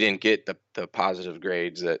he didn't get the positive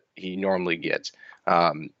grades that he normally gets.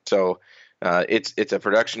 It's a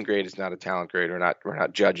production grade, it's not a talent grade. We're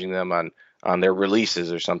not judging them on their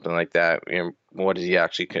releases or something like that. What does he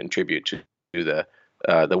actually contribute to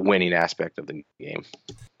the winning aspect of the game?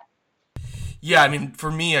 Yeah, I mean,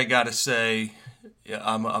 for me, I gotta say,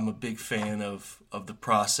 I'm a big fan of the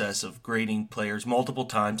process of grading players multiple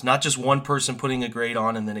times. Not just one person putting a grade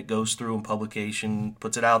on and then it goes through and publication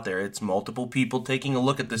puts it out there. It's multiple people taking a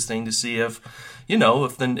look at this thing to see if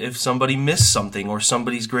somebody missed something or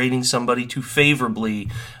somebody's grading somebody too favorably.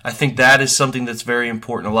 I think that is something that's very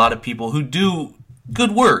important. A lot of people who do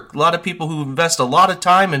good work, a lot of people who invest a lot of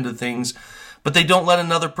time into things, but they don't let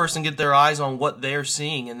another person get their eyes on what they're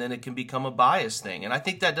seeing, and then it can become a bias thing. And I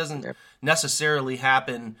think that doesn't necessarily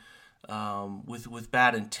happen with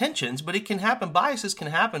bad intentions, but it can happen. Biases can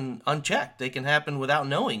happen unchecked. They can happen without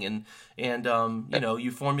knowing. And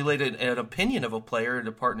you formulate an opinion of a player and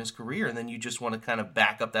a part in his career, and then you just want to kind of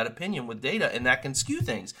back up that opinion with data, and that can skew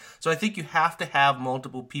things. So I think you have to have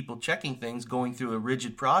multiple people checking things, going through a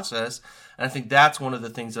rigid process. And I think that's one of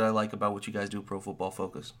the things that I like about what you guys do at Pro Football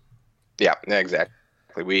Focus. Yeah, exactly.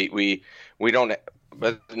 We don't.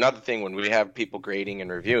 But another thing, when we have people grading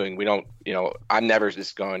and reviewing, we don't. I'm never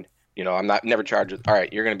just going. I'm never charged with. All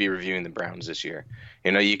right, you're going to be reviewing the Browns this year.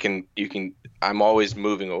 You can. I'm always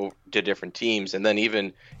moving over to different teams, and then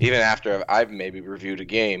even after I've maybe reviewed a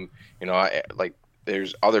game,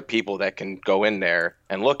 there's other people that can go in there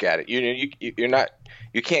and look at it. You're not.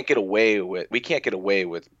 We can't get away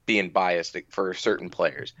with being biased for certain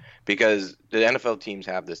players, because the NFL teams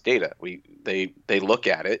have this data. They look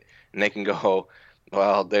at it and they can go,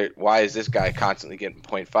 well, why is this guy constantly getting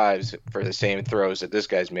 0.5s for the same throws that this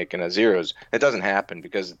guy's making as zeros? It doesn't happen,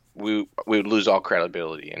 because we would lose all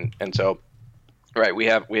credibility. And so, right, we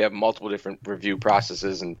have multiple different review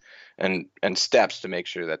processes and steps to make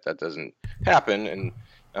sure that doesn't happen. And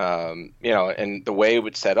and the way it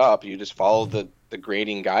would set up, you just follow the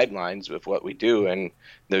grading guidelines with what we do, and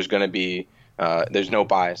there's going to be there's no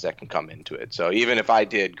bias that can come into it. So even if I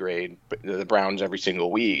did grade the Browns every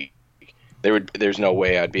single week, there's no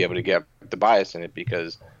way I'd be able to get the bias in it,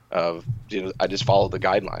 because of I just follow the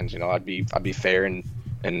guidelines. I'd be fair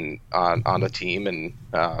and on the team, and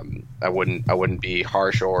I wouldn't be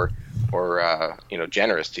harsh or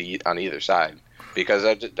generous on either side, because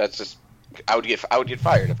I would get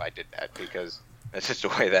fired if I did that, because that's just the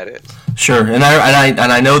way that is. Sure, and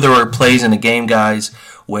I know there are plays in a game, guys,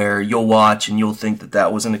 where you'll watch and you'll think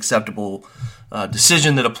that was an acceptable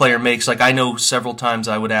decision that a player makes. Like, I know several times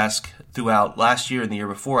I would ask throughout last year and the year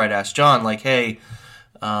before, I'd ask John, like, hey,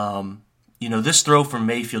 this throw from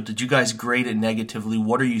Mayfield, did you guys grade it negatively?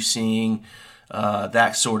 What are you seeing?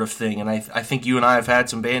 That sort of thing. And I think you and I have had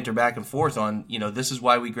some banter back and forth on, this is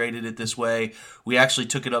why we graded it this way. We actually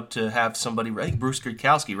took it up to have somebody, I think Bruce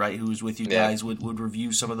Kwiatkowski, right, who was with you guys, would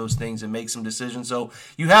review some of those things and make some decisions. So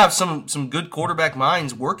you have some good quarterback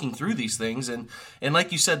minds working through these things. And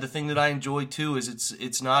like you said, the thing that I enjoy too is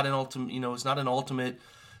it's not an ultimate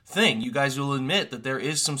thing. You guys will admit that there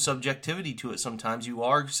is some subjectivity to it sometimes. You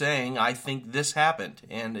are saying, I think this happened,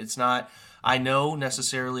 and it's not, I know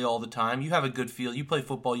necessarily all the time. You have a good feel. You play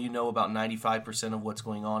football, you know about 95% of what's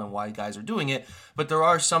going on and why guys are doing it, but there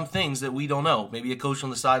are some things that we don't know. Maybe a coach on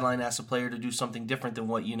the sideline asks a player to do something different than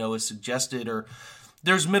what you know is suggested, or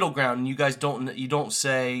there's middle ground, and you guys don't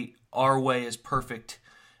say our way is perfect,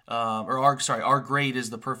 our grade is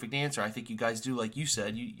the perfect answer. I think you guys do, like you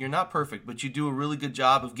said, you're not perfect, but you do a really good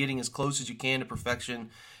job of getting as close as you can to perfection,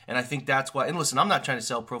 and I think that's why. And listen, I'm not trying to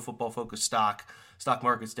sell Pro Football Focus stock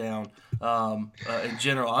market's down in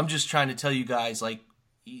general. I'm just trying to tell you guys, like,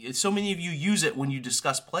 so many of you use it when you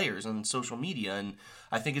discuss players on social media, and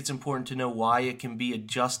I think it's important to know why it can be a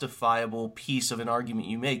justifiable piece of an argument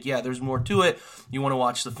you make. Yeah, there's more to it. You want to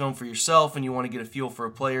watch the film for yourself, and you want to get a feel for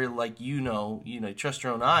a player, like you trust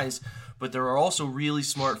your own eyes, but there are also really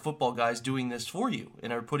smart football guys doing this for you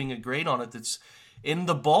and are putting a grade on it that's in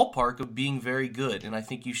the ballpark of being very good, and I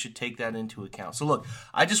think you should take that into account. So look,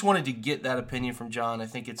 I just wanted to get that opinion from John. I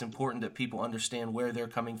think it's important that people understand where they're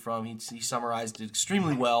coming from. He summarized it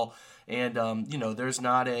extremely well, and there's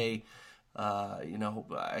not a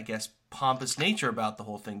I guess pompous nature about the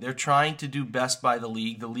whole thing. They're trying to do best by the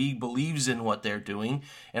league. The league believes in what they're doing,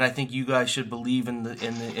 and I think you guys should believe in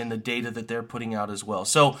the data that they're putting out as well.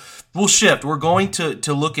 So we'll shift. We're going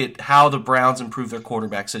to look at how the Browns improve their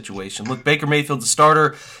quarterback situation. Look, Baker Mayfield's the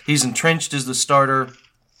starter. He's entrenched as the starter.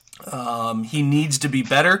 He needs to be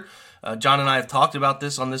better. John and I have talked about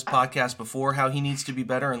this on this podcast before, how he needs to be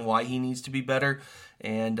better and why he needs to be better.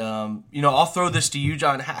 And, I'll throw this to you,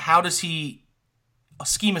 John. How does he,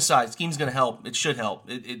 scheme aside, scheme's going to help. It should help.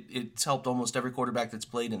 It's helped almost every quarterback that's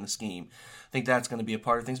played in the scheme. I think that's going to be a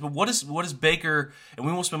part of things. But what is Baker, and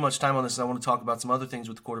we won't spend much time on this, and I want to talk about some other things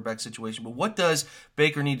with the quarterback situation, but what does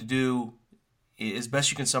Baker need to do, as best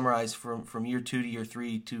you can summarize, from year 2 to year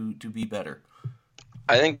 3 to be better?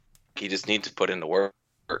 I think he just needs to put in the work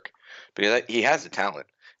because he has the talent.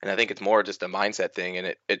 And I think it's more just a mindset thing.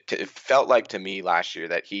 And it felt like to me last year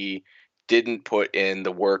that he didn't put in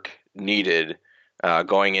the work needed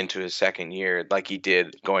going into his second year like he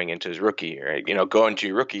did going into his rookie year. Right? Going to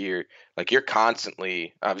your rookie year, like you're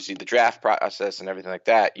constantly, obviously the draft process and everything like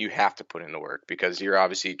that, you have to put in the work because you're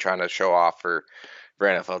obviously trying to show off for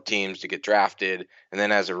NFL teams to get drafted. And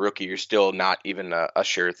then as a rookie, you're still not even a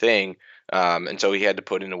sure thing. And so he had to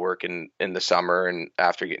put in the work in the summer and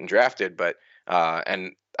after getting drafted. But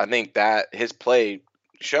and I think that his play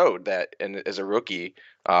showed that, and as a rookie,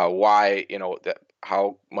 why that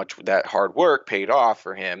how much that hard work paid off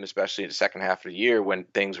for him, especially in the second half of the year when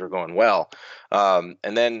things were going well. And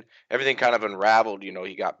then everything kind of unraveled.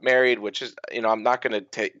 He got married, which is I'm not going to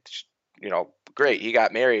take great. He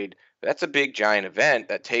got married. That's a big giant event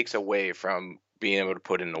that takes away from being able to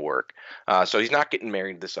put in the work. So he's not getting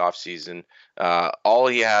married this offseason. All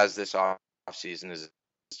he has this offseason is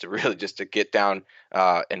to really just to get down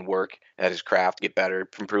and work at his craft, get better,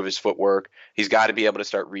 improve his footwork. He's got to be able to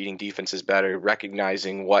start reading defenses better,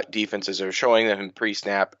 recognizing what defenses are showing them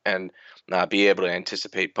pre-snap, and be able to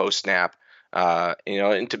anticipate post-snap.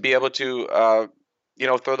 And to be able to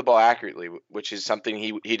throw the ball accurately, which is something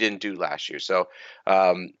he didn't do last year. So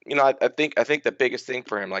I think the biggest thing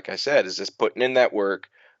for him, like I said, is just putting in that work,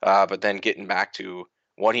 but then getting back to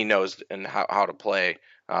what he knows and how to play.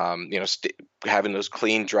 Having those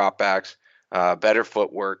clean dropbacks, better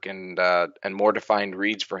footwork, and more defined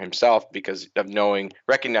reads for himself because of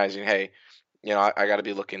recognizing, hey, I got to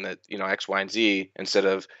be looking at X, Y, and Z instead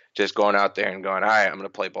of just going out there and going, all right, I'm going to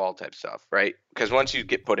play ball type stuff, right? Because once you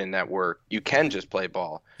get put in that work, you can just play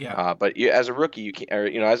ball. Yeah. But as a rookie, you can't, or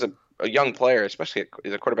as a young player, especially at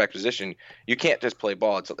the quarterback position, you can't just play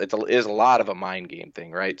ball. It is a lot of a mind game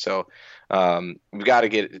thing, right? So we've got to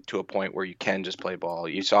get to a point where you can just play ball.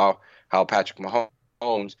 You saw how Patrick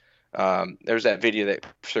Mahomes, there's that video that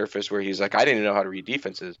surfaced where he's like, I didn't know how to read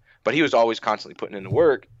defenses, but he was always constantly putting in the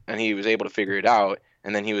work, and he was able to figure it out,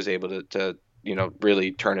 and then he was able to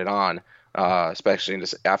really turn it on, especially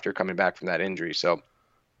after coming back from that injury. So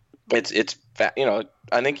it's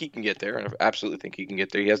I think he can get there, and I absolutely think he can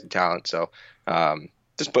get there. He has the talent, so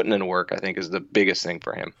just putting in the work, I think, is the biggest thing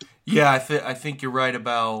for him. Yeah, I think you're right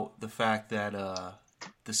about the fact that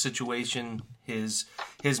the situation, his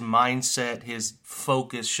mindset, his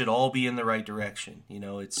focus should all be in the right direction.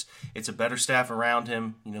 It's a better staff around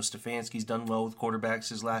him. Stefanski's done well with quarterbacks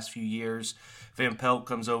his last few years. Van Pelt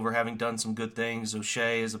comes over having done some good things.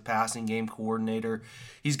 O'Shea is a passing game coordinator.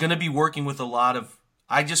 He's going to be working with a lot of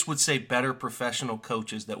I just would say better professional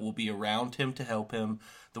coaches that will be around him to help him.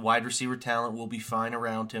 The wide receiver talent will be fine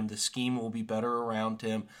around him. The scheme will be better around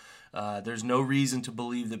him. There's no reason to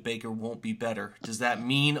believe that Baker won't be better. Does that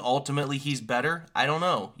mean ultimately he's better? I don't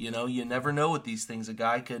know. You never know with these things. A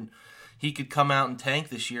guy could come out and tank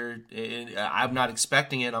this year. I'm not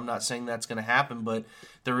expecting it. I'm not saying that's going to happen, but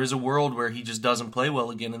there is a world where he just doesn't play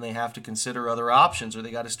well again, and they have to consider other options, or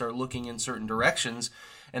they got to start looking in certain directions.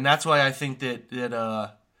 And that's why I think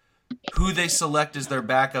that who they select as their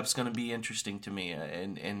backup is going to be interesting to me,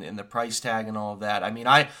 and the price tag and all of that. I mean,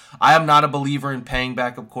 I am not a believer in paying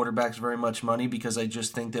backup quarterbacks very much money, because I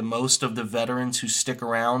just think that most of the veterans who stick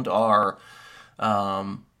around are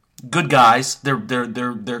good guys. They're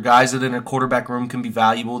guys that in a quarterback room can be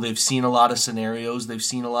valuable. They've seen a lot of scenarios. They've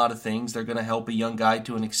seen a lot of things. They're going to help a young guy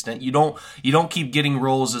to an extent. You don't keep getting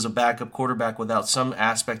roles as a backup quarterback without some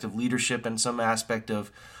aspect of leadership and some aspect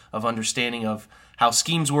of understanding of how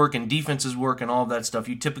schemes work and defenses work and all of that stuff.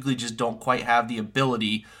 You typically just don't quite have the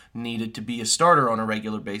ability needed to be a starter on a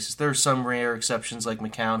regular basis. There are some rare exceptions like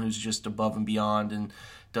McCown, who's just above and beyond and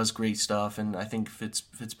does great stuff. And I think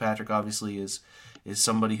Fitzpatrick obviously is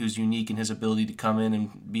somebody who's unique in his ability to come in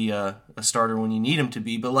and be a starter when you need him to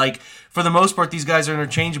be. But like, for the most part, these guys are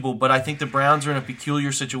interchangeable. But I think the Browns are in a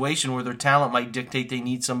peculiar situation where their talent might dictate they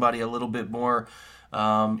need somebody a little bit more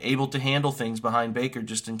able to handle things behind Baker,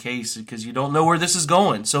 just in case, because you don't know where this is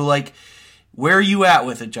going. So, like, where are you at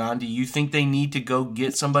with it, John? Do you think they need to go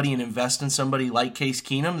get somebody and invest in somebody like Case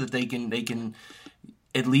Keenum that they can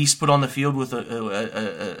at least put on the field with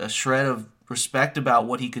a shred of respect about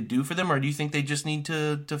what he could do for them, or do you think they just need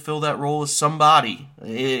to fill that role as somebody,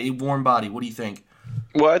 a warm body? What do you think?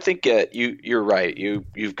 Well, I think you're right.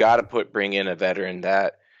 You've got to bring in a veteran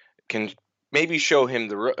that can maybe show him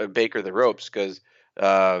Baker the ropes, because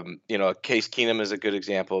Case Keenum is a good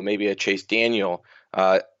example. Maybe a Chase Daniel.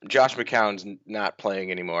 Josh McCown's not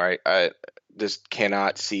playing anymore. I just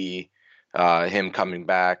cannot see him coming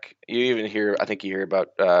back. I think you hear about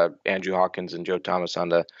Andrew Hawkins and Joe Thomas on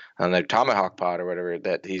the Tomahawk Pod or whatever,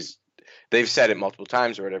 that they've said it multiple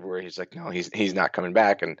times or whatever, where he's like, no, he's not coming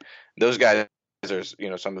back. And those guys are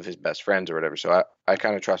some of his best friends or whatever. So I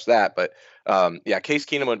kind of trust that. But Case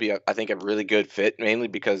Keenum would be, I think, a really good fit, mainly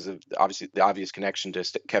because of the obvious connection to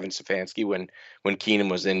Kevin Stefanski when Keenum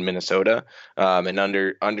was in Minnesota, and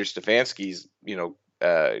under Stefanski's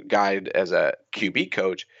guide as a QB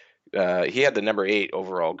coach. He had the number 8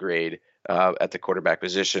 overall grade at the quarterback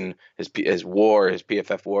position. His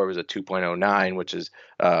PFF WAR was a 2.09, which is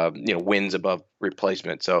wins above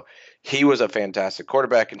replacement. So he was a fantastic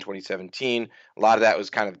quarterback in 2017. A lot of that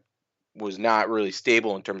was not really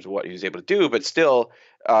stable in terms of what he was able to do, but still,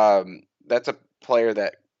 that's a player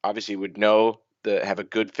that obviously would have a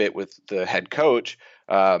good fit with the head coach.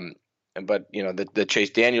 But the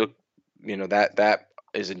Chase Daniel, that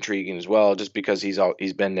is intriguing as well, just because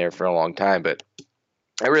he's been there for a long time. But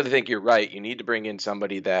I really think you're right. You need to bring in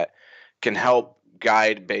somebody that can help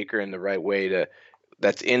guide Baker in the right way,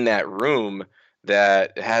 that's in that room,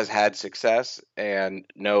 that has had success and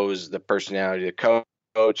knows the personality of the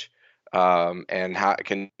coach, and how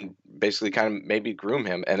can basically kind of maybe groom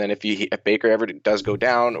him. And then if Baker ever does go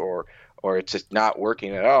down or it's just not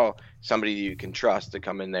working at all, somebody you can trust to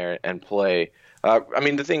come in there and play.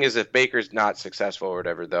 The thing is, if Baker's not successful or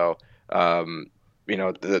whatever, though,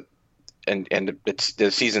 the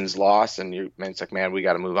season's lost, and it's like, man, we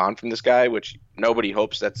got to move on from this guy, which nobody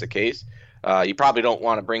hopes that's the case. You probably don't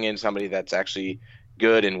want to bring in somebody that's actually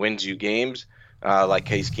good and wins you games, like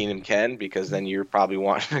Case Keenum can, because then you probably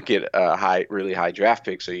want to get a really high draft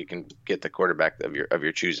pick so you can get the quarterback of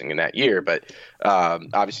your choosing in that year. But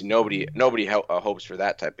obviously, nobody hopes for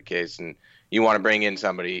that type of case, and you want to bring in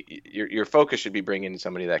somebody. Your focus should be bringing in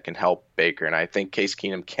somebody that can help Baker, and I think Case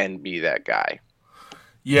Keenum can be that guy.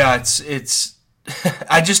 Yeah, it's.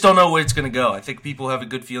 I just don't know where it's going to go. I think people have a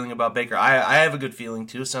good feeling about Baker. I have a good feeling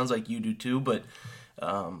too. It sounds like you do too. But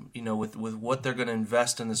with what they're going to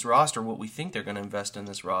invest in this roster, what we think they're going to invest in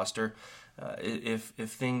this roster, if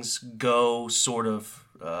things go sort of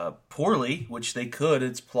poorly, which they could,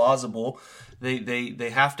 it's plausible.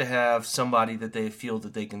 They have to have somebody that they feel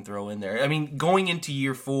that they can throw in there. I mean, going into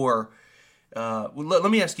year 4,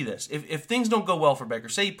 let me ask you this: if things don't go well for Baker,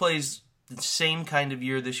 say he plays the same kind of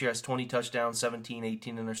year this year, has 20 touchdowns, 17,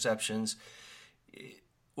 18 interceptions.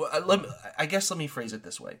 Let me phrase it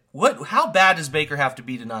this way. How bad does Baker have to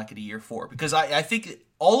be to not get a year 4? Because I think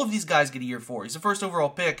all of these guys get a year 4. He's the first overall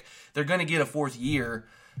pick. They're going to get a 4th year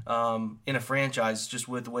in a franchise, just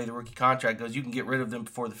with the way the rookie contract goes. You can get rid of them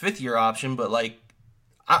before the 5th year option, but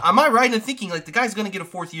am I right in thinking the guy's going to get a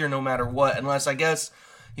 4th year no matter what, unless I guess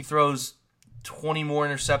he throws 20 more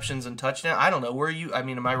interceptions and touchdown. I don't know.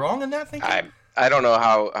 Am I wrong in that thinking? I don't know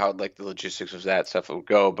how like the logistics of that stuff would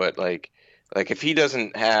go, but like if he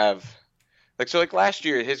doesn't have like last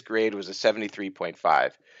year his grade was a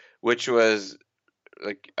 73.5, which was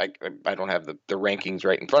like I don't have the rankings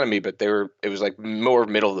right in front of me, but it was like more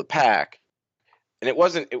middle of the pack, and it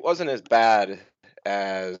wasn't as bad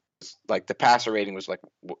as like the passer rating was like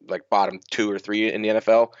bottom 2 or 3 in the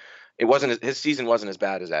NFL. His season wasn't as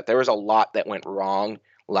bad as that. There was a lot that went wrong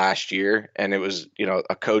last year, and it was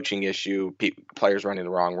a coaching issue, players running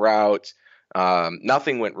the wrong routes.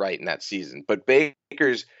 Nothing went right in that season. But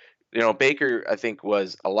Baker I think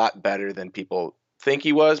was a lot better than people think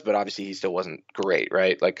he was, but obviously he still wasn't great,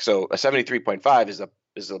 right? Like, so a 73.5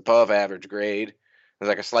 is above average grade. It's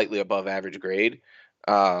like a slightly above average grade.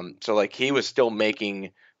 So like he was still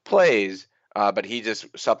making plays, but he just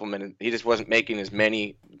supplemented. He just wasn't making as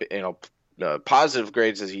many, positive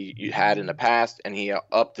grades as he had in the past, and he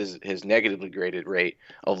upped his negatively graded rate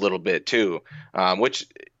a little bit too, which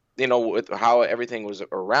with how everything was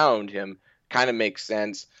around him kind of makes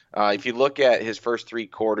sense. If you look at his first 3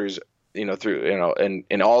 quarters, through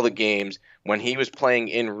in all the games when he was playing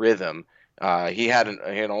in rhythm, he had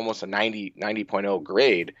almost a 90.0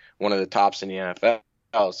 grade, one of the tops in the NFL.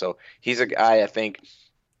 So he's a guy I think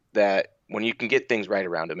that when you can get things right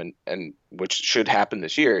around him, and which should happen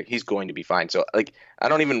this year, he's going to be fine. So like I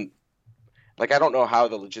don't know how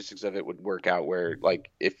the logistics of it would work out, where like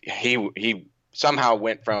if he somehow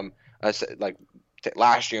went from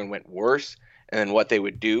last year and went worse, and then what they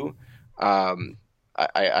would do. I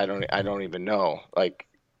don't even know. Like,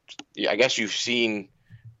 I guess you've seen,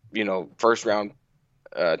 first round,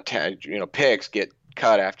 picks get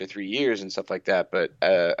cut after 3 years and stuff like that. But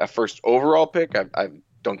a first overall pick, I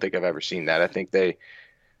don't think I've ever seen that. I think they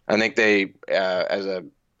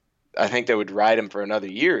would ride him for another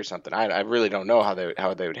year or something. I really don't know how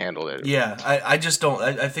they would handle it. Yeah, I just don't.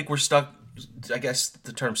 I think we're stuck. I guess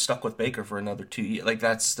the term "stuck with Baker" for another 2 years. Like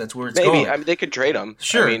that's where it's going. I mean, they could trade him.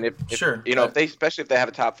 Sure. I mean, especially if they have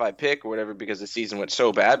a top 5 pick or whatever, because the season went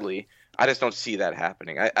so badly. I just don't see that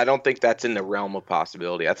happening. I don't think that's in the realm of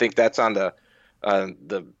possibility. I think that's on the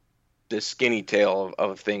skinny tail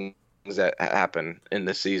of things that happen in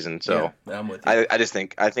this season. So yeah, I'm with you.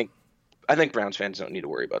 I think Browns fans don't need to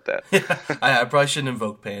worry about that. I probably shouldn't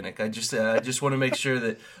invoke panic. I just want to make sure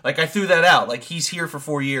that, like, I threw that out. Like, he's here for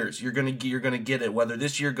 4 years. You're gonna get it, whether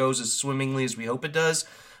this year goes as swimmingly as we hope it does,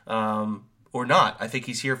 or not. I think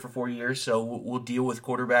he's here for 4 years, so we'll deal with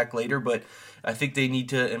quarterback later. But I think they need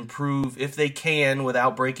to improve if they can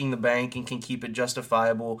without breaking the bank and can keep it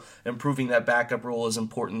justifiable. Improving that backup role is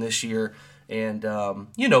important this year. And,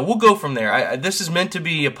 we'll go from there. This is meant to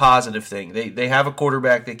be a positive thing. They have a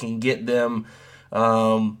quarterback that can get them,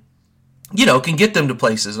 can get them to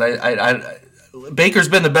places. Baker's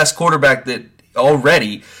been the best quarterback that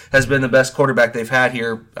already has been the best quarterback they've had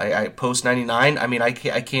here. I post 99. I mean, I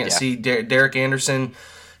can't see Derek Anderson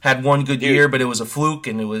had one good year, but it was a fluke,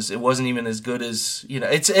 and it wasn't even as good as,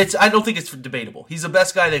 it's. I don't think it's debatable. He's the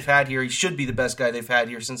best guy they've had here. He should be the best guy they've had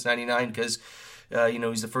here since 99 because.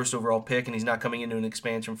 He's the first overall pick, and he's not coming into an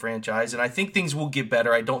expansion franchise. And I think things will get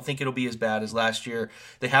better. I don't think it'll be as bad as last year.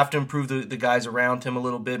 They have to improve the guys around him a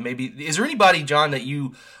little bit. Maybe is there anybody, John, that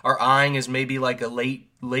you are eyeing as maybe like a late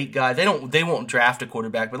guy? They won't draft a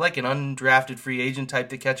quarterback, but like an undrafted free agent type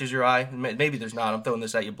that catches your eye. Maybe there's not. I'm throwing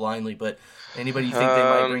this at you blindly, but anybody you think they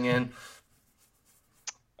might bring in?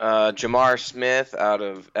 Jamar Smith out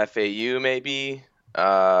of FAU, maybe.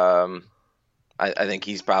 I think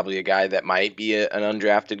he's probably a guy that might be an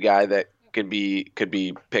undrafted guy that could be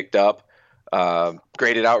picked up.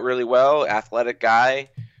 Graded out really well, athletic guy,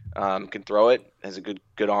 can throw it, has a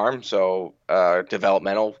good arm. So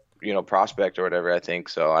developmental, prospect or whatever. I think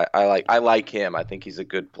so. I like him. I think he's a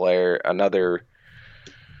good player. There's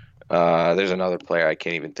another player I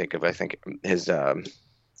can't even think of. I think his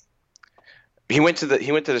he went to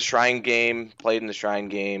the Shrine game, played in the Shrine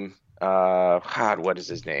game. What is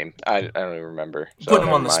his name? I don't even remember. So putting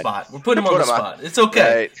him on the spot. We're putting him on the spot. It's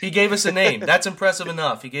okay. Right. He gave us a name. That's impressive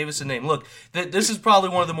enough. He gave us a name. Look, this is probably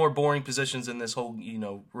one of the more boring positions in this whole,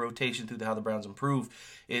 rotation through how the Browns improve.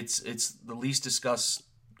 It's the least discussable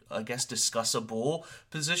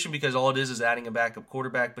position because all it is adding a backup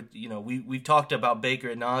quarterback. But, we've talked about Baker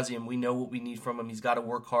ad nauseum. We know what we need from him. He's got to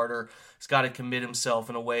work harder. He's got to commit himself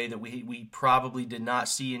in a way that we probably did not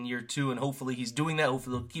see in year 2, and hopefully he's doing that.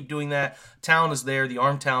 Hopefully he'll keep doing that. Talent is there. The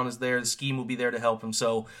arm talent is there. The scheme will be there to help him.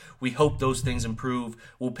 So we hope those things improve.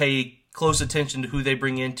 We'll pay close attention to who they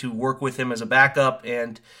bring in to work with him as a backup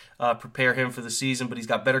and prepare him for the season, but he's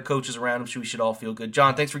got better coaches around him, so we should all feel good.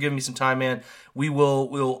 John, thanks for giving me some time, man.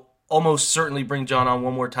 We'll almost certainly bring John on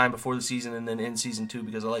one more time before the season and then in season 2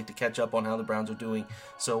 because I like to catch up on how the Browns are doing.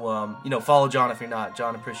 So, follow John if you're not.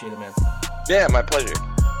 John, appreciate it, man. Yeah, my pleasure.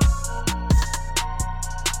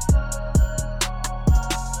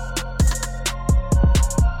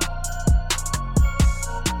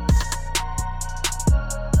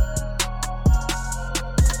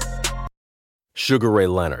 Sugar Ray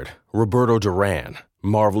Leonard, Roberto Duran,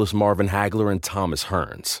 Marvelous Marvin Hagler, and Thomas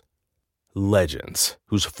Hearns. Legends,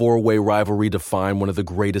 whose four-way rivalry defined one of the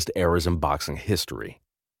greatest eras in boxing history.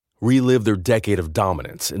 Relive their decade of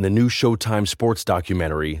dominance in the new Showtime sports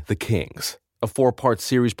documentary, The Kings, a 4-part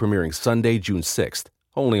series premiering Sunday, June 6th,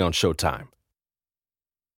 only on Showtime.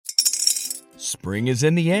 Spring is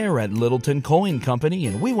in the air at Littleton Coin Company,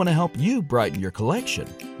 and we want to help you brighten your collection.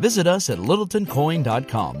 Visit us at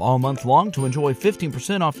littletoncoin.com all month long to enjoy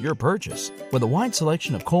 15% off your purchase. With a wide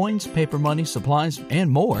selection of coins, paper money, supplies, and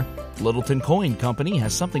more, Littleton Coin Company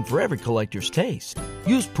has something for every collector's taste.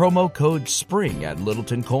 Use promo code SPRING at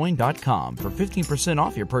littletoncoin.com for 15%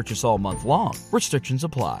 off your purchase all month long. Restrictions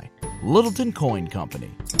apply. Littleton Coin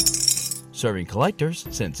Company. Serving collectors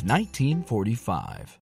since 1945.